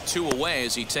is in with 2 away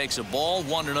as he takes a ball,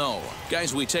 1-0.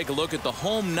 Guys, we take a look at the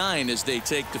home 9 as they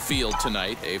take the field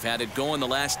tonight. They've had it going the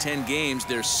last 10 games.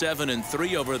 They're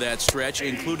 7-3 over that stretch,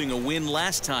 including a win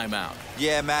last time out.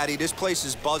 Yeah, Matty, this place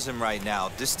is buzzing right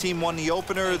now. This team won the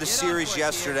opener of the series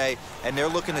yesterday, and they're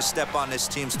looking to step on this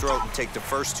team's throat and take the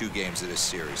first 2 games of this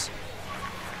series.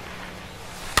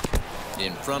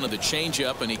 In front of the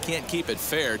changeup, and he can't keep it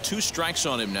fair. 2 strikes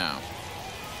on him now.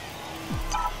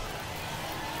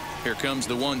 Here comes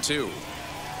the 1-2.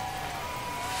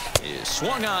 Is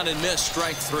swung on and missed,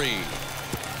 strike 3.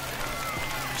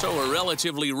 So a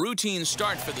relatively routine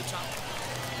start for the top.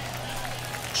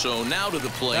 So now to the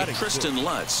plate, Tristan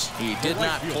Lutz. He did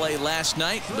not play last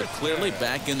night, but clearly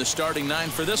back in the starting 9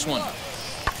 for this one.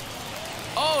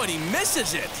 Oh, and he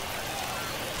misses it.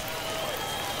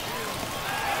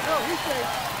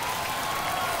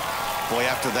 Boy,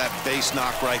 after that base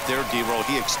knock right there, D-Roll,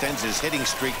 he extends his hitting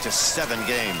streak to 7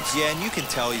 games. Yeah, and you can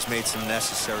tell he's made some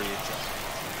necessary adjustments.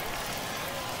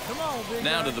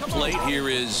 Now to the plate, here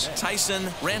is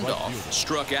Tyson Randolph.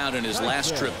 Struck out in his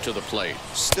last trip to the plate.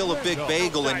 Still a big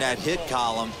bagel in that hit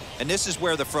column, and this is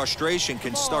where the frustration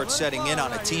can start setting in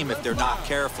on a team if they're not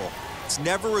careful. It's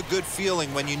never a good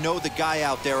feeling when you know the guy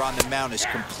out there on the mound is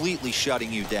completely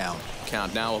shutting you down.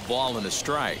 Count now, a ball and a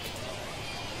strike.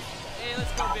 Hey,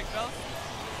 let's go, big fella.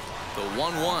 The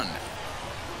 1-1.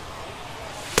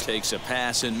 Takes a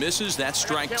pass and misses. That's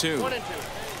strike 2.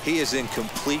 He is in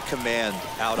complete command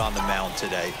out on the mound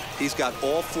today. He's got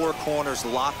all 4 corners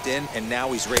locked in, and now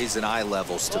he's raising eye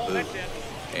levels to boot.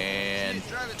 And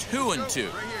 2-2.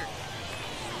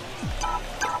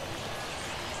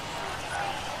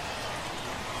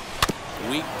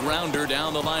 Weak grounder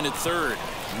down the line at third.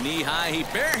 Knee high, he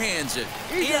barehands it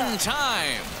in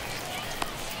time.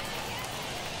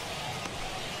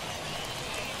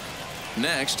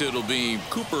 Next, it'll be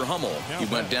Cooper Hummel. He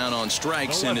went down on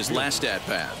strikes in his last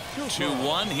at-bat.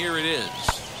 2-1, here it is.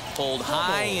 Pulled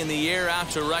high in the air out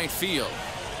to right field.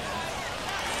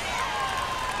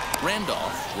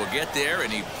 Randolph will get there,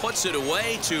 and he puts it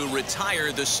away to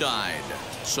retire the side.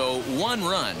 So 1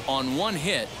 run on 1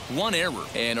 hit, 1 error,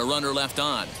 and a runner left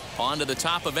on. On to the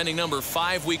top of inning number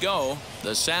 5 we go.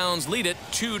 The Sounds lead it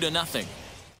 2-0.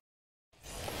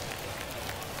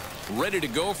 Ready to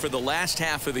go for the last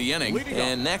half of the inning.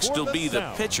 And next will be the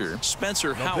pitcher,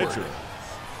 Spencer Howard.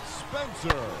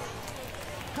 Spencer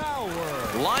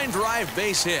Howard. Line drive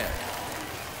base hit.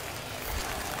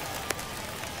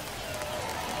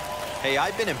 Hey,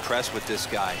 I've been impressed with this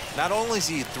guy. Not only has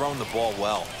he thrown the ball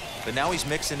well, but now he's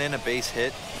mixing in a base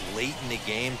hit late in the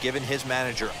game, giving his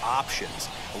manager options.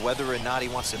 Whether or not he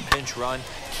wants to pinch run,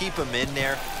 keep him in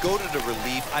there, go to the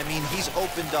relief. I mean, he's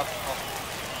opened up.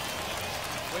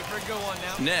 Wait for a good one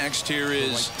now. Next, here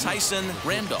is Tyson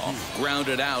Randolph.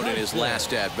 Grounded out in his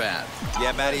last at-bat.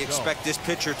 Yeah, Matty, expect this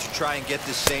pitcher to try and get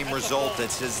the same result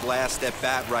as his last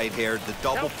at-bat right here. The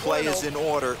double play is in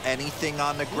order. Anything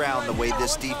on the ground, the way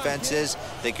this defense is,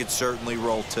 they could certainly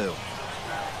roll too.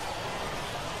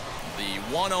 The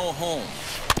 1-0 home.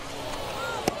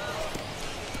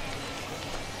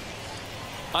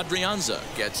 Adrianza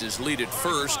gets his lead at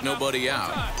first, nobody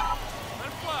out.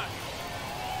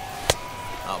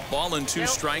 A ball and 2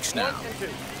 strikes now.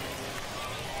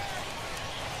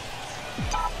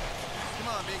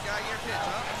 on, big guy. Your pitch,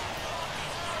 huh?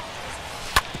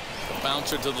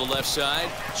 Bouncer to the left side.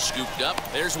 Scooped up.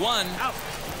 There's one. Out.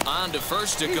 On to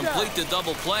first to complete the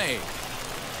double play.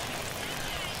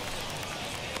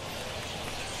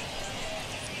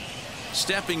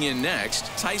 Stepping in next,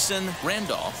 Tyson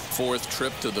Randolph. Fourth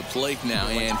trip to the plate now,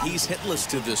 and he's hitless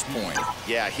to this point.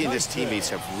 Yeah, he and his teammates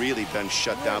have really been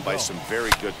shut down by some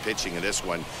very good pitching in this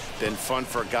one. Been fun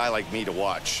for a guy like me to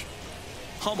watch.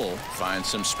 Hummel finds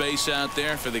some space out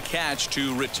there for the catch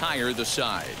to retire the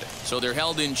side. So they're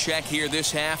held in check here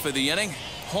this half of the inning.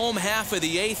 Home half of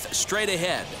the eighth straight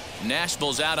ahead.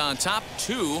 Nashville's out on top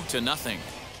 2-0.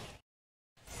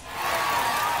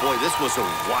 Boy, this was a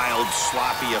wild,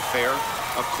 sloppy affair.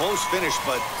 A close finish,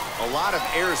 but a lot of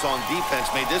errors on defense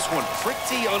made this one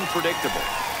pretty unpredictable.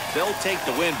 They'll take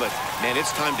the win, but, man,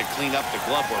 it's time to clean up the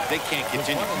glove work. They can't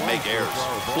continue to make errors.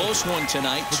 Close one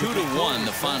tonight, 2-1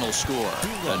 the final score.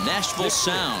 The Nashville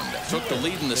Sound took the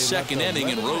lead in the second inning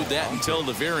and rode that until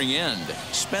the very end.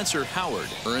 Spencer Howard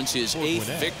earns his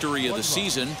 8th victory of the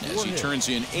season as he turns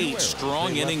in 8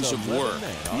 strong innings of work.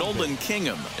 Nolan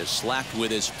Kingham is slapped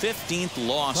with his 15th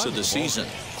loss of the season.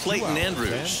 Clayton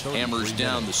Andrews hammers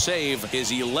down the save,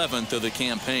 his 11th of the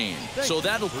campaign. So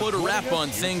that'll put a wrap on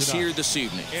things here this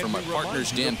evening. From my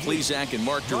partners Dan Plesac and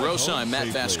Mark DeRosa, I'm Matt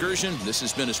Vasgersian. This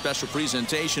has been a special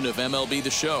presentation of MLB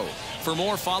The Show. For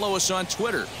more, follow us on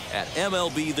Twitter at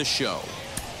MLB The Show.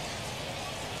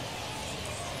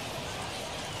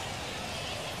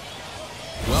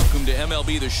 Welcome to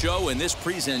MLB The Show in this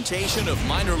presentation of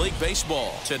minor league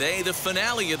baseball. Today, the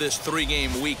finale of this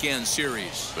 3-game weekend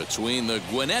series between the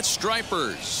Gwinnett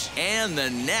Stripers and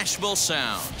the Nashville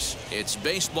Sounds. It's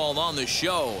baseball on the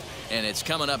show, and it's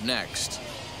coming up next.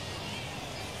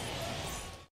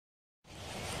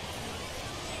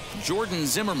 Jordan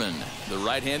Zimmerman, the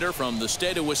right-hander from the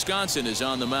state of Wisconsin, is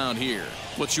on the mound here.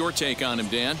 What's your take on him,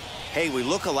 Dan? Hey, we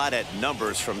look a lot at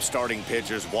numbers from starting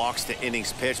pitchers, walks to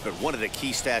innings pitched, but one of the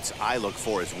key stats I look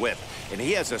for is whip. And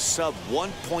he has a sub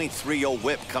 1.30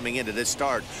 whip coming into this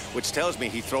start, which tells me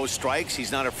he throws strikes.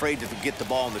 He's not afraid to get the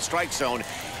ball in the strike zone.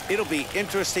 It'll be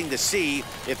interesting to see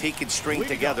if he can string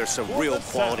together some real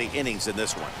quality innings in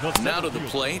this one. Now to the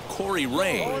plate, Corey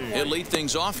Ray. He'll lead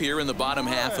things off here in the bottom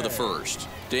half of the first.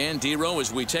 Dan Dero,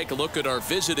 as we take a look at our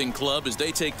visiting club as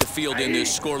they take the field in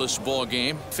this scoreless ball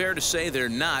game. Fair to say they're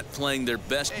not playing their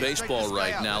best baseball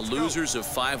right now. Losers of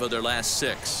 5 of their last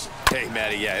 6. Hey,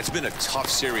 Matty, yeah, it's been a tough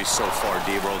series so far,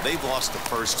 Dero. They've lost the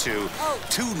first two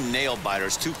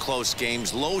nail-biters, 2 close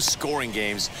games, low-scoring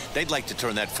games. They'd like to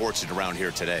turn that fortune around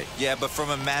here today. Yeah, but from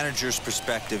a manager's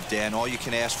perspective, Dan, all you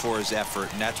can ask for is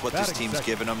effort, and that's what this team's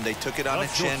given them. They took it on the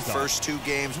chin, first 2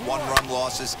 games, 1-run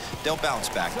losses. They'll bounce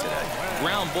back today.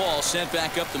 Ground ball sent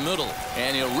back up the middle,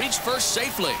 and he'll reach first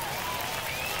safely.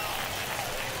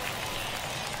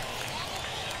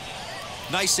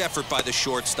 Nice effort by the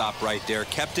shortstop right there.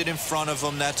 Kept it in front of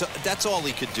him. That's all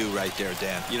he could do right there,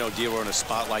 Dan. You know, Dero, in a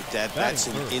spot like that, that's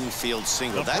an infield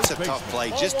single. That's a tough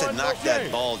play. Just to knock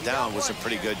that ball down was a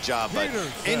pretty good job. But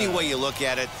any way you look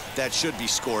at it, that should be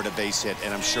scored a base hit,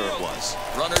 and I'm sure it was.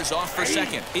 Runners off for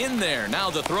second. In there. Now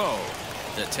the throw.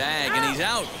 The tag, and he's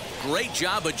out. Great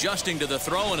job adjusting to the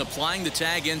throw and applying the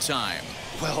tag in time.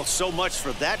 Well, so much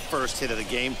for that first hit of the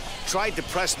game. Tried to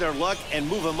press their luck and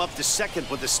move him up to second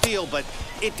with a steal, but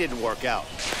it didn't work out.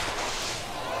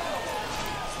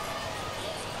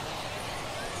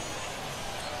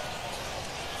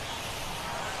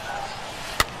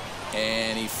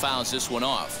 And he fouls this one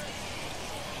off.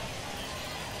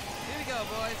 Here we go,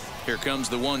 boys. Here comes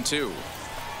the 1-2.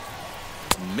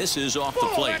 Misses off the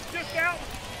plate.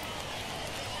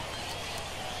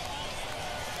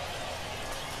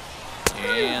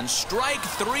 And strike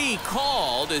 3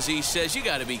 called as he says, you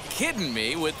got to be kidding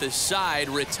me, with the side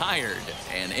retired.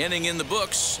 An inning in the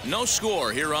books, no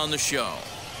score here on the show.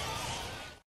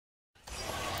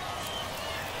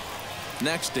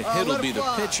 Next to hit will be the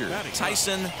pitcher,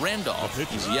 Tyson Randolph.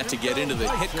 He's yet to get into the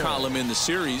hit column in the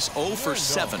series, 0 for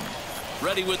 7.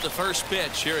 Ready with the first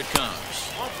pitch, here it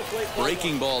comes.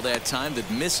 Breaking ball that time that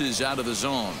misses out of the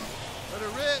zone. Let it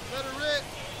rip, let it rip.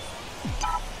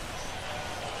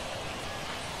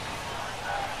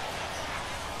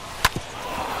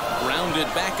 Grounded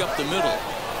back up the middle.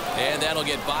 And that'll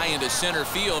get by into center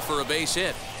field for a base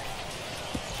hit.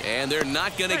 And they're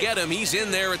not going to get him. He's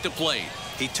in there at the plate.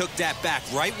 He took that back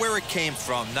right where it came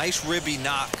from. Nice ribby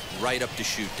knock right up the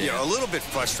chute there. Yeah, a little bit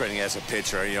frustrating as a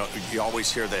pitcher. You know, you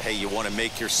always hear that, hey, you want to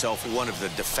make yourself one of the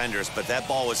defenders, but that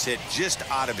ball was hit just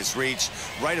out of his reach,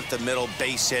 right up the middle,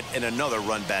 base hit, and another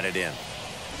run batted in.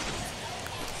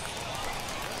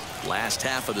 Last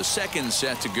half of the second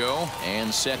set to go,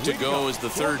 and set to go is the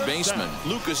third baseman,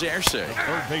 Lucas Ersig.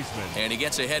 And he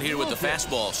gets ahead here with the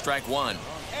fastball, strike one.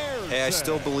 Hey, I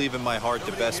still believe in my heart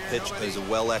the best pitch is a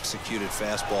well-executed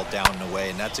fastball down and away,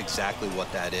 and that's exactly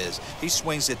what that is. He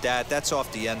swings at that. That's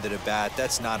off the end of the bat.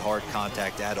 That's not hard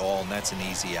contact at all, and that's an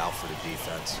easy out for the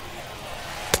defense.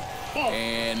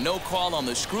 And no call on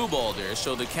the screwball there,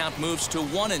 so the count moves to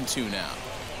 1-2 now.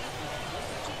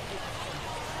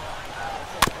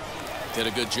 Did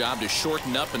a good job to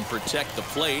shorten up and protect the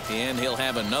plate, and he'll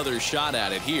have another shot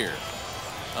at it here.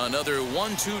 Another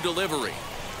 1-2 delivery.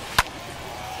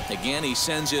 Again, he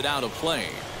sends it out of play.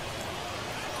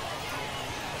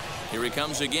 Here he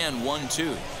comes again,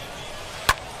 1-2.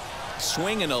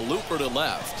 Swinging a looper to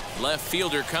left. Left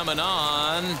fielder coming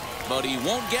on, but he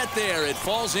won't get there. It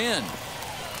falls in.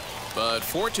 But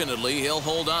fortunately, he'll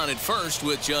hold on at first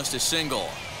with just a single.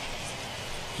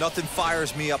 Nothing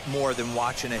fires me up more than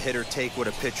watching a hitter take what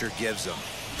a pitcher gives him.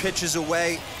 Pitches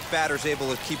away, batter's able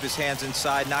to keep his hands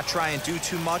inside, not try and do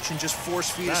too much, and just force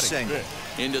feed a single.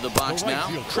 Into the box now,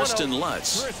 Kristen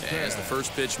Lutz. As the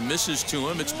first pitch misses to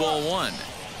him, it's ball one.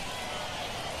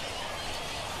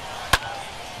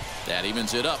 That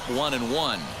evens it up,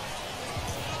 1-1.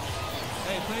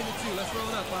 Hey, play the two. Let's roll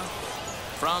it up, huh?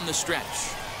 From the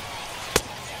stretch.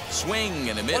 Swing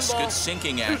and a miss. Good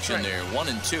sinking action there,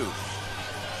 1-2.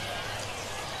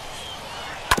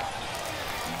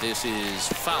 This is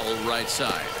foul right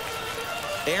side.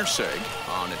 Ersig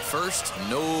on at first,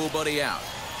 nobody out.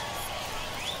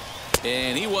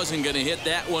 And he wasn't going to hit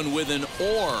that one with an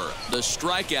or. The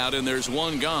strikeout, and there's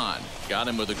one gone. Got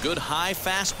him with a good high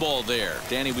fastball there.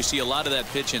 Danny, we see a lot of that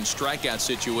pitch in strikeout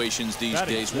situations these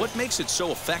days. What makes it so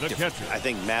effective? I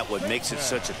think, Matt, what makes it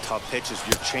such a tough pitch is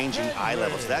you're changing eye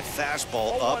levels. That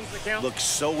fastball up looks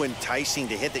so enticing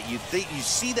to hit that you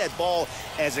see that ball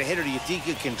as a hitter, you think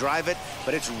you can drive it,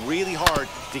 but it's really hard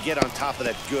to get on top of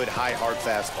that good high hard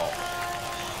fastball.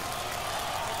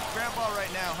 Ground ball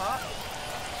right now, huh?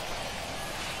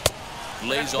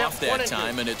 Lays off that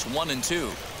time, and it's 1-2.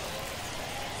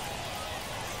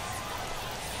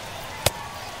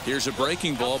 Here's a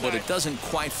breaking ball, but it doesn't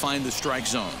quite find the strike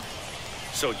zone.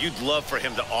 So you'd love for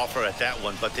him to offer at that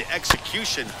one, but the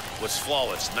execution was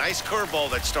flawless. Nice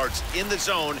curveball that starts in the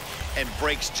zone and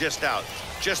breaks just out.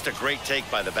 Just a great take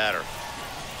by the batter.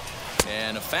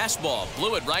 And a fastball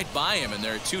blew it right by him, and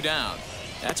there are two down.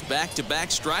 That's back-to-back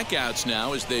strikeouts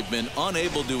now as they've been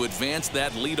unable to advance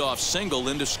that leadoff single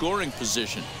into scoring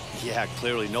position. Yeah,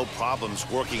 clearly no problems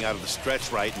working out of the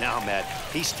stretch right now, Matt.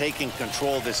 He's taking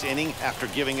control of this inning after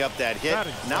giving up that hit.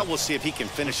 Now we'll see if he can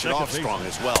finish it off strong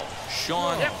as well.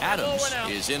 Sean Adams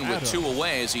is in with two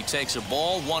away as he takes a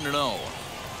ball, 1-0.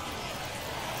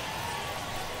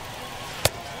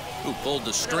 Who pulled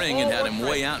the string and had him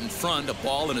way out in front, a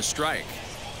ball and a strike.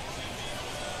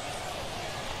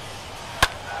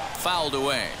 Fouled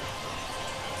away.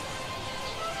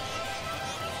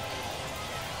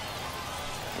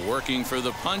 Working for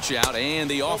the punch out and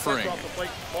the offering.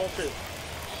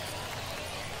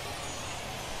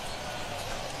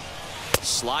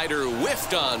 Slider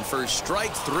whiffed on for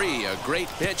strike three. A great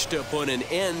pitch to put an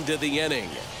end to the inning.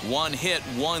 One hit,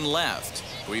 one left.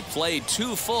 We played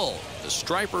two full. The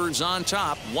Stripers on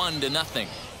top, 1-0.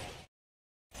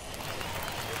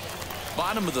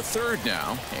 Bottom of the third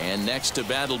now, and next to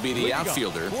bat will be the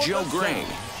outfielder, Joe Gray.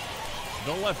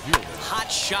 The left fielder. Hot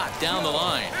shot down the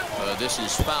line. This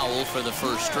is foul for the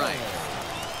first strike.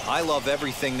 I love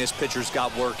everything this pitcher's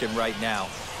got working right now.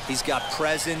 He's got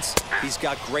presence. He's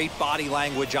got great body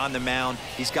language on the mound.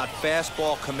 He's got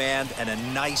fastball command and a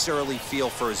nice early feel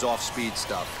for his off-speed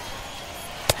stuff.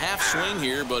 Half swing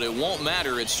here, but it won't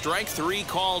matter. It's strike three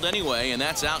called anyway, and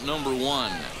that's out number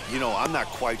one. You know, I'm not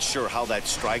quite sure how that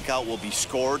strikeout will be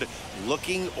scored,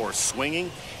 looking or swinging.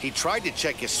 He tried to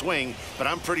check his swing, but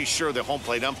I'm pretty sure the home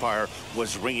plate umpire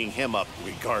was ringing him up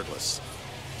regardless.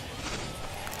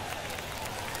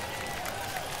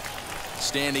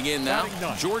 Standing in now,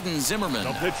 Jordan Zimmerman,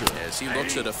 as he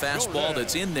looks at a fastball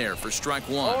that's in there for strike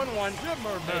one. Hey,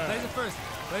 play the first.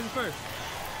 Play the first.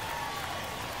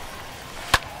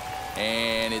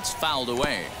 And it's fouled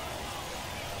away.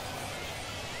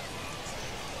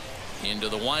 Into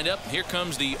the windup. Here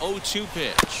comes the 0-2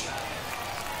 pitch.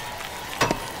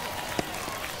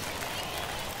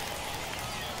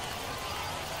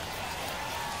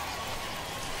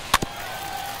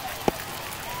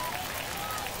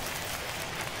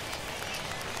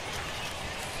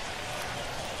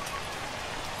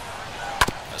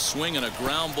 A swing and a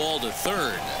ground ball to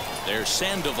third. There's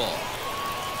Sandoval.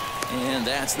 And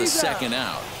that's the second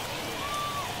out.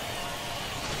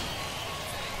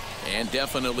 And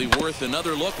definitely worth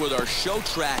another look with our show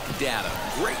track data.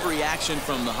 Great reaction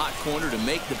from the hot corner to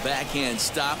make the backhand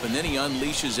stop, and then he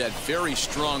unleashes that very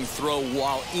strong throw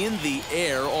while in the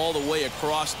air all the way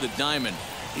across the diamond.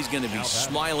 He's going to be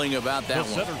smiling about that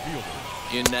one.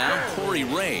 In now, Corey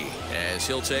Ray, as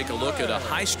he'll take a look at a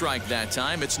high strike that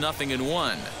time. It's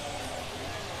 0-1.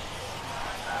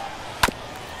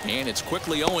 And it's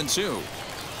quickly 0-2.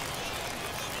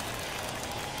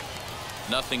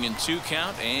 0-2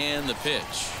 count, and the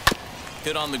pitch.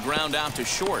 Hit on the ground out to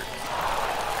short.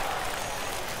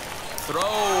 Throw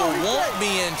won't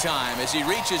be in time as he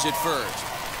reaches it first.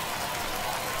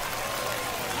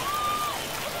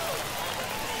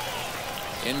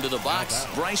 Into the box,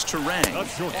 Bryce Tieranen,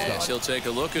 as he'll take a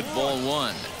look at ball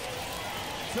 1.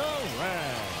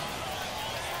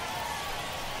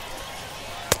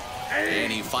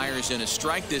 And he fires in a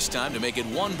strike this time to make it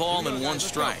 1 ball and 1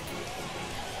 strike.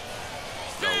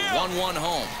 The 1-1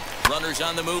 home. Runners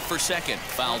on the move for second.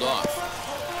 Fouled off.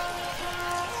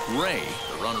 Ray,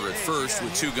 the runner at first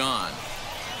with 2 gone.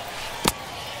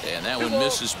 And that one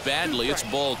misses badly. It's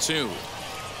ball 2.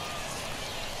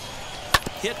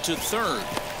 Hit to third.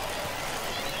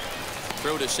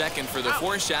 Throw to second for the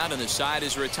force out, and the side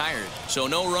is retired. So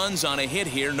no runs on a hit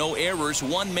here, no errors,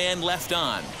 1 man left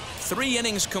on. 3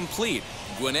 innings complete.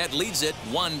 Gwinnett leads it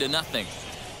 1-0.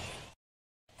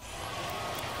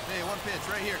 Hey, 1 pitch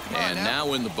right here. Come on and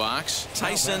now in the box,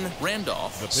 Tyson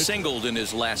Randolph singled in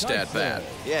his last at bat.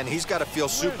 Yeah, and he's got to feel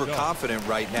super confident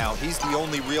right now. He's the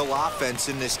only real offense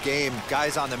in this game.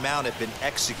 Guys on the mound have been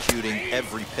executing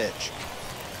every pitch.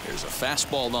 There's a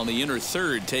fastball on the inner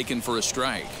third taken for a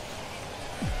strike.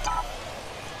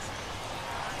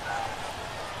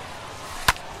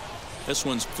 This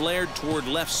one's flared toward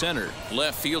left center.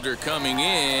 Left fielder coming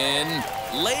in,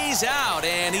 lays out,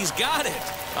 and he's got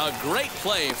it. A great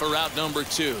play for out number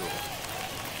 2.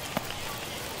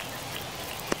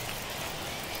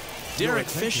 Derek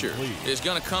Fisher is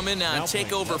going to come in now and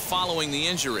take over following the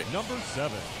injury. Number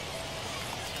 7.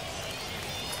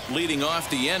 Leading off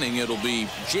the inning, it'll be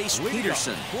Jace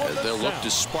Peterson as they'll look to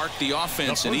spark the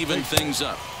offense and even things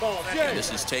up. And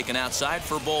this is taken outside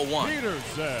for ball 1.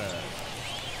 Peterson.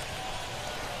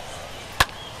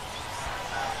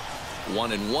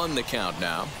 1-1 the count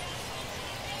now.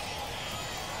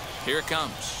 Here it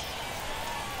comes.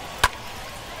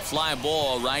 Fly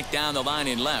ball right down the line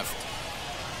in left.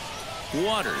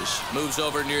 Waters moves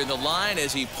over near the line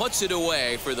as he puts it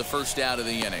away for the first out of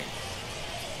the inning.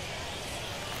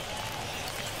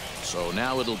 So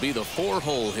now it'll be the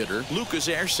 4-hole hitter, Lucas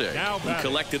Erceg, who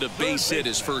collected a base hit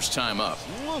his first time up.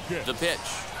 The pitch.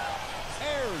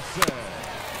 Erceg.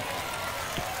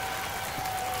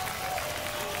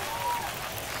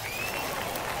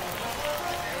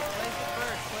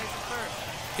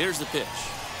 Here's the pitch.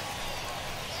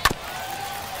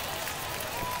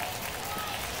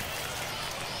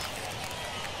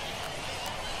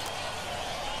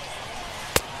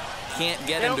 Can't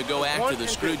get him to go after the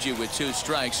Scrooge with 2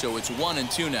 strikes, so it's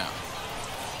 1-2 now.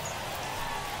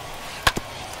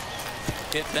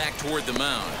 Hit back toward the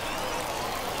mound.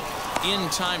 In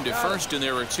time to first, and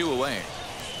there are 2 away.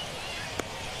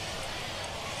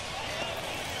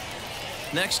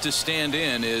 Next to stand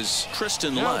in is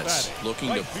Tristan Lutz,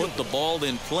 looking to put the ball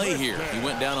in play here. He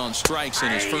went down on strikes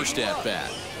in his first at bat.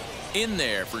 In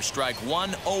there for strike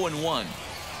 1, 0-1.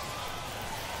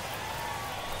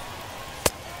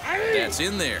 That's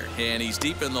in there, and he's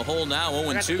deep in the hole now,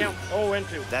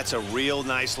 0-2. That's a real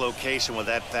nice location with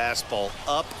that fastball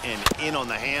up and in on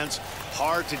the hands.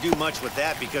 Hard to do much with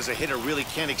that because a hitter really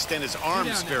can't extend his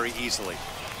arms very easily.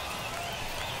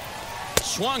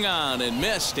 Swung on and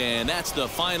missed, and that's the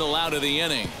final out of the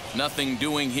inning. Nothing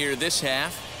doing here this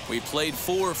half. We played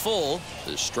 4 full.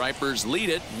 The Stripers lead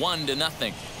it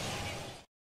 1-0.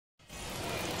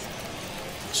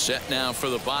 Set now for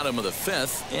the bottom of the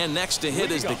 5th, and next to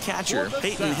hit is the catcher,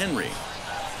 Peyton Henry.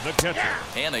 The catcher.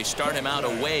 And they start him out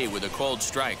away with a called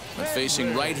strike. But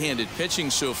facing right-handed pitching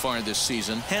so far this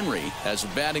season, Henry has a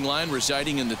batting line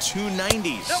residing in the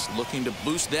 290s. Looking to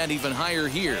boost that even higher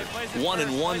here.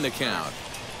 1-1 the count.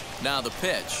 Now the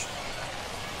pitch.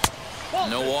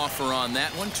 No offer on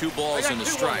that one. 2 balls and a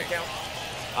strike.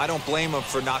 I don't blame him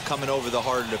for not coming over the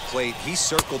heart of the plate. He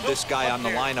circled this guy on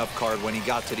the lineup card when he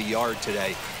got to the yard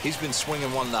today. He's been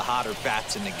swinging one of the hotter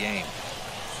bats in the game.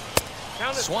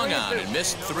 Swung on and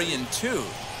missed 3-2.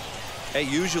 Hey,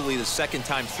 usually the second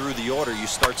time through the order, you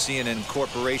start seeing an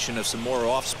incorporation of some more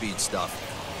off-speed stuff.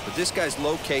 But this guy's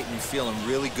locating, feeling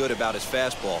really good about his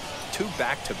fastball. 2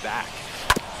 back-to-back.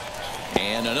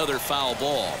 And another foul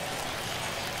ball.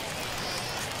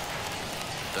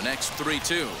 The next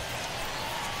 3-2.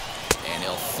 And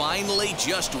he'll finally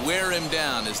just wear him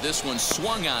down as this one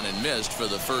swung on and missed for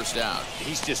the first out.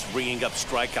 He's just ringing up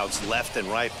strikeouts left and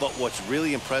right. But what's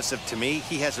really impressive to me,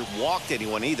 he hasn't walked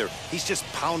anyone either. He's just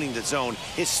pounding the zone.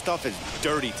 His stuff is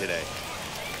dirty today.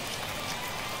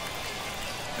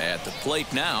 At the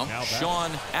plate now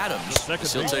Sean Adams.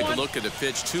 As he'll take a look at the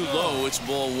pitch too low. It's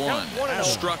ball one.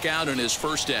 Struck out in his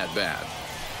first at bat.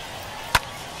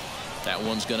 That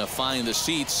one's going to find the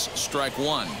seats. Strike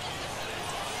one.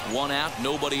 One out,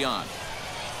 nobody on.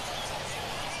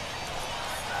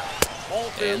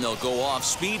 And they'll go off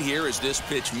speed here as this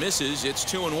pitch misses. It's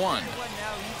 2-1.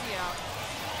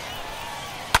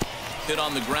 Hit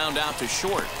on the ground out to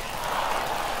short.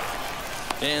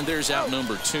 And there's out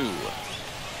number 2.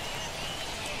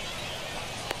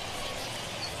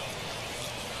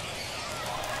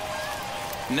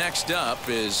 Next up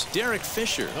is Derek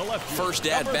Fisher. First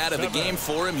at bat of the game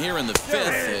for him here in the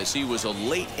 5th as he was a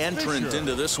late entrant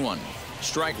into this one.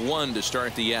 Strike one to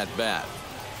start the at bat.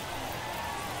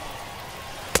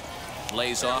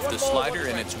 Lays off the slider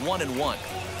and it's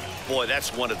 1-1. Boy,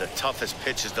 that's one of the toughest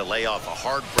pitches to lay off. A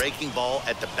hard breaking ball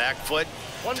at the back foot.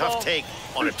 Tough take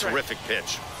on a terrific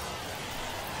pitch.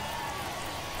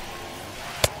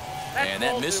 And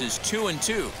that misses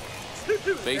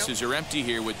 2-2. Bases are empty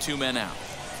here with 2 men out.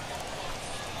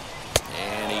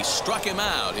 And he struck him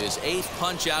out, his 8th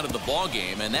punch out of the ball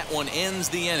game, and that one ends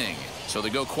the inning. So they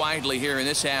go quietly here in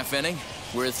this half inning.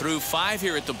 We're through 5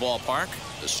 here at the ballpark.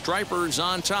 The Stripers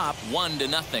on top,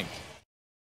 1-0.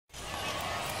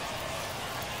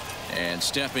 And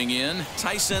stepping in,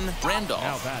 Tyson Randolph.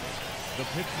 Now batting, the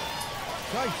pitcher,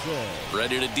 Tyson.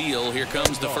 Ready to deal. Here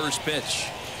comes the first pitch.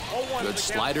 Good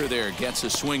slider there, gets a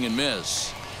swing and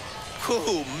miss.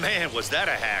 Oh, man, was that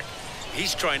a hack.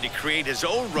 He's trying to create his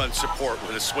own run support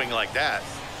with a swing like that.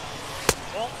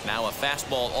 Now a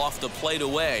fastball off the plate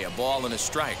away. A ball and a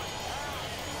strike.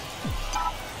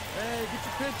 Hey, get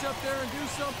your pitch up there and do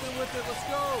something with it. Let's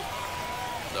go.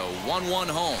 The 1-1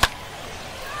 home.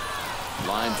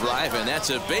 Line drive, and that's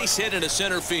a base hit into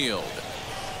center field.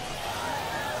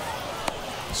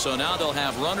 So now they'll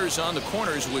have runners on the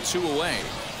corners with 2 away.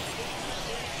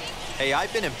 Hey,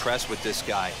 I've been impressed with this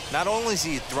guy. Not only has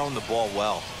he thrown the ball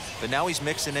well, but now he's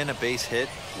mixing in a base hit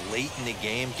late in the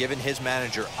game, giving his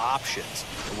manager options.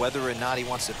 Whether or not he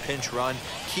wants to pinch run,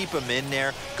 keep him in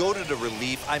there, go to the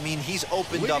relief. I mean, he's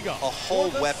opened up a whole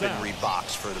weaponry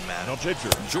box for the manager.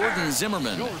 Jordan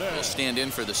Zimmerman will stand in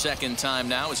for the second time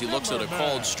now as he looks at a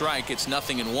called strike. It's 0-1.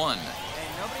 Hey,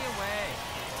 nobody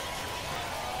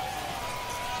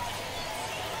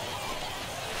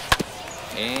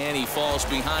away. And he falls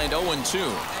behind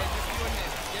 0-2.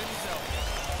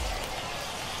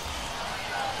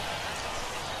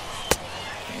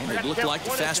 And it looked like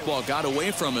the fastball got away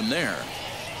from him there.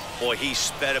 Boy, he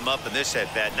sped him up in this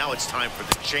at-bat. Now it's time for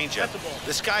the changeup.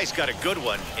 This guy's got a good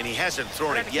one, and he hasn't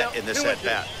thrown it yet in this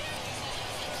at-bat.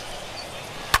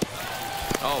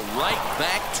 Oh, right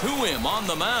back to him on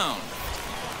the mound.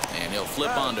 And he'll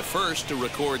flip on to first to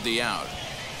record the out.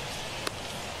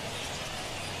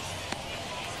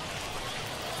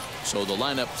 So the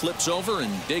lineup flips over,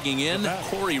 and digging in,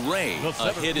 Corey Ray.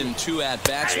 A hit in 2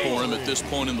 at-bats for him at this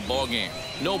point in the ballgame.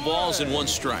 No balls and 1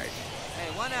 strike. Hey,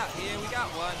 1 out here. We got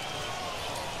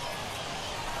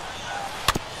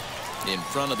 1. In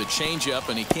front of the changeup,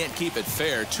 and he can't keep it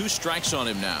fair. 2 strikes on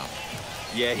him now.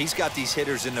 Yeah, he's got these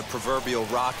hitters in the proverbial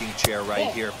rocking chair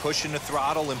right here, pushing the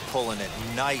throttle and pulling it.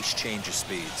 Nice change of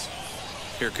speeds.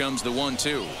 Here comes the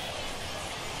 1-2.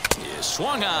 He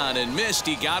swung on and missed.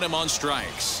 He got him on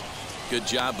strikes. Good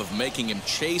job of making him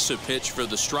chase a pitch for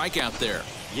the strikeout there.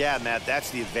 Yeah, Matt, that's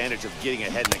the advantage of getting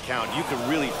ahead in the count. You can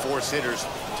really force hitters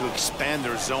to expand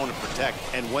their zone and protect.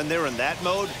 And when they're in that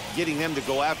mode, getting them to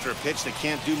go after a pitch they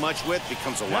can't do much with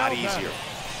becomes a lot easier.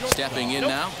 Stepping in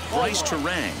now, Bryce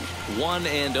Tieranen.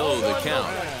 1-0 the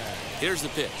count. Here's the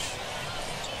pitch.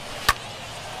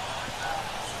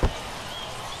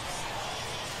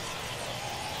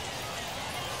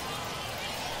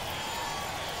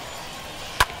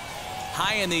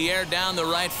 High in the air down the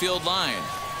right field line.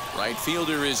 Right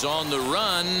fielder is on the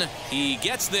run. He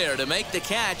gets there to make the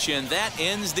catch, and that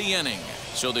ends the inning.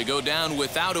 So they go down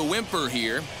without a whimper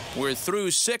here. We're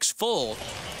through 6 full.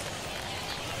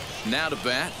 Now to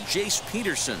bat, Jace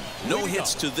Peterson. No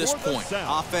hits to this point.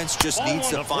 Offense just needs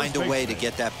to find a way to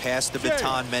get that pass the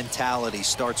baton mentality.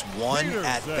 Starts 1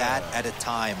 at bat at a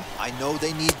time. I know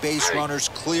they need base runners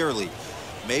clearly.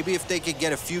 Maybe if they could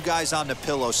get a few guys on the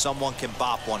pillow, someone can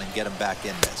bop one and get them back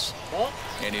in this.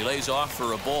 And he lays off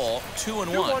for a ball.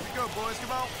 2-1.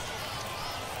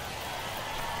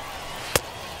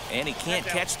 And he can't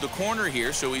catch the corner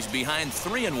here, so he's behind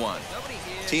 3-1.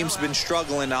 Team's been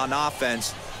struggling on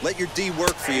offense. Let your D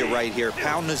work for you right here.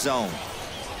 Pound the zone.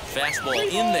 Fastball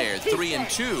in there,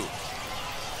 3-2.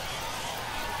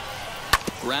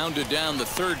 Grounded down the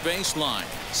third baseline.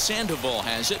 Sandoval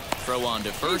has it. Throw on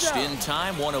to first in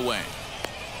time, 1 away.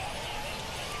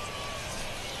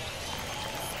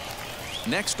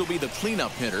 Next will be the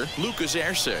cleanup hitter, Lucas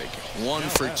Erceg. 1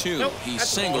 for 2. He's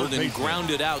singled and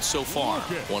grounded out so far.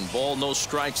 1 ball, no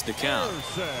strikes to count.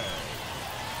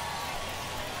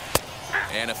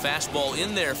 And a fastball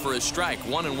in there for a strike,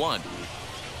 1-1.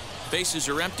 Bases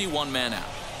are empty, 1 man out.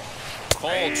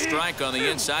 Called strike on the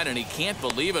inside, and he can't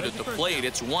believe it at the plate.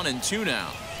 It's 1-2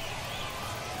 now.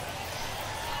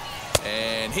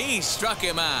 And he struck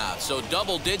him out. So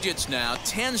double digits now.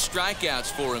 10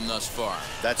 strikeouts for him thus far.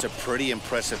 That's a pretty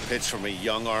impressive pitch from a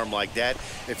young arm like that.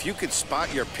 If you could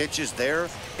spot your pitches there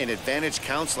in advantage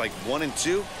counts like 1 and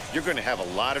 2, you're going to have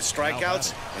a lot of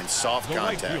strikeouts and soft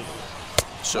contact.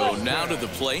 So now to the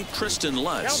plate, Tristan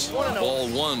Lutz. Ball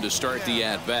 1 to start the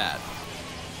at-bat.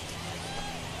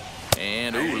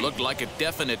 And, ooh, looked like a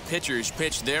definite pitcher's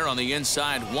pitch there on the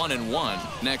inside,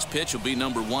 1-1. Next pitch will be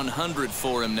number 100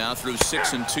 for him now through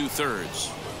 6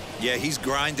 2/3. Yeah, he's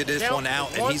grinded this one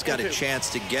out, and he's got a chance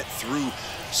to get through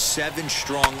 7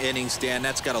 strong innings, Dan.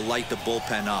 That's got to light the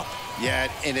bullpen up.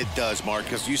 Yeah, and it does, Mark,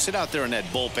 because you sit out there in that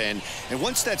bullpen, and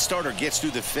once that starter gets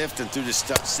through the 5th and through the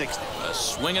 6th. A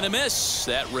swing and a miss.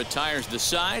 That retires the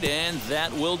side, and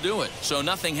that will do it. So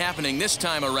nothing happening this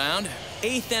time around.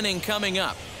 8th inning coming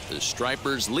up. The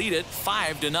Stripers lead it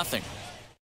 5-0.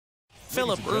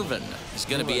 Phillip Ervin is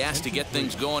going to be asked to get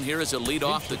things going here as a lead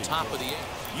off the top of the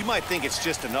 8th. You might think it's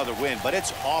just another win, but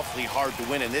it's awfully hard to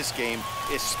win in this game,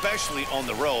 especially on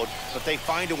the road. But they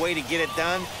find a way to get it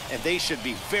done, and they should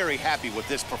be very happy with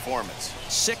this performance.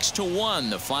 6-1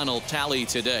 the final tally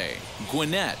today.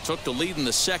 Gwinnett took the lead in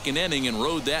the 2nd inning and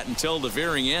rode that until the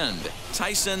very end.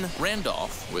 Tyson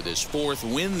Randolph with his 4th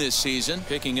win this season,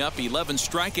 picking up 11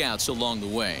 strikeouts along the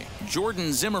way.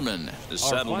 Jordan Zimmerman is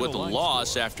settled with a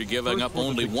loss after giving up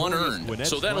only 1 earned.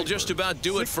 So that'll just about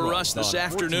do it for us this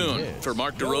afternoon. For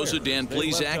Mark DeRosa, Dan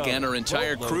Plesac, and our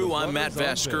entire crew, I'm Matt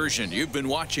Vasgersian. You've been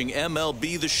watching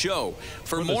MLB The Show.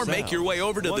 For more, make your way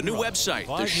over to the new website,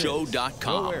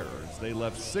 theshow.com. They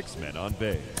left 6 men on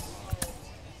base.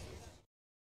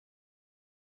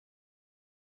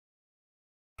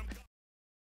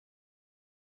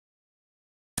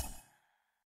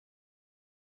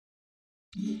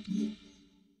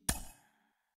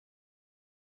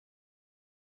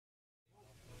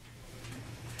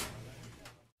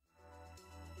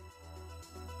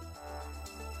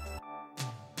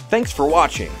 Thanks for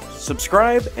watching.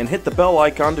 Subscribe and hit the bell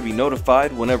icon to be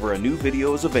notified whenever a new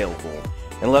video is available.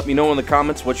 And let me know in the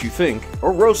comments what you think,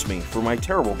 or roast me for my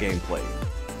terrible gameplay.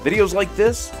 Videos like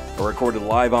this are recorded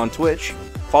live on Twitch.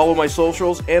 Follow my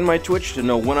socials and my Twitch to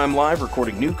know when I'm live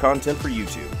recording new content for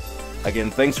YouTube.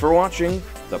 Again, thanks for watching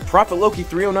the Prophet Loki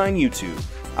 309 YouTube.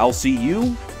 I'll see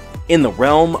you in the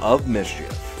realm of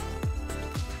mischief.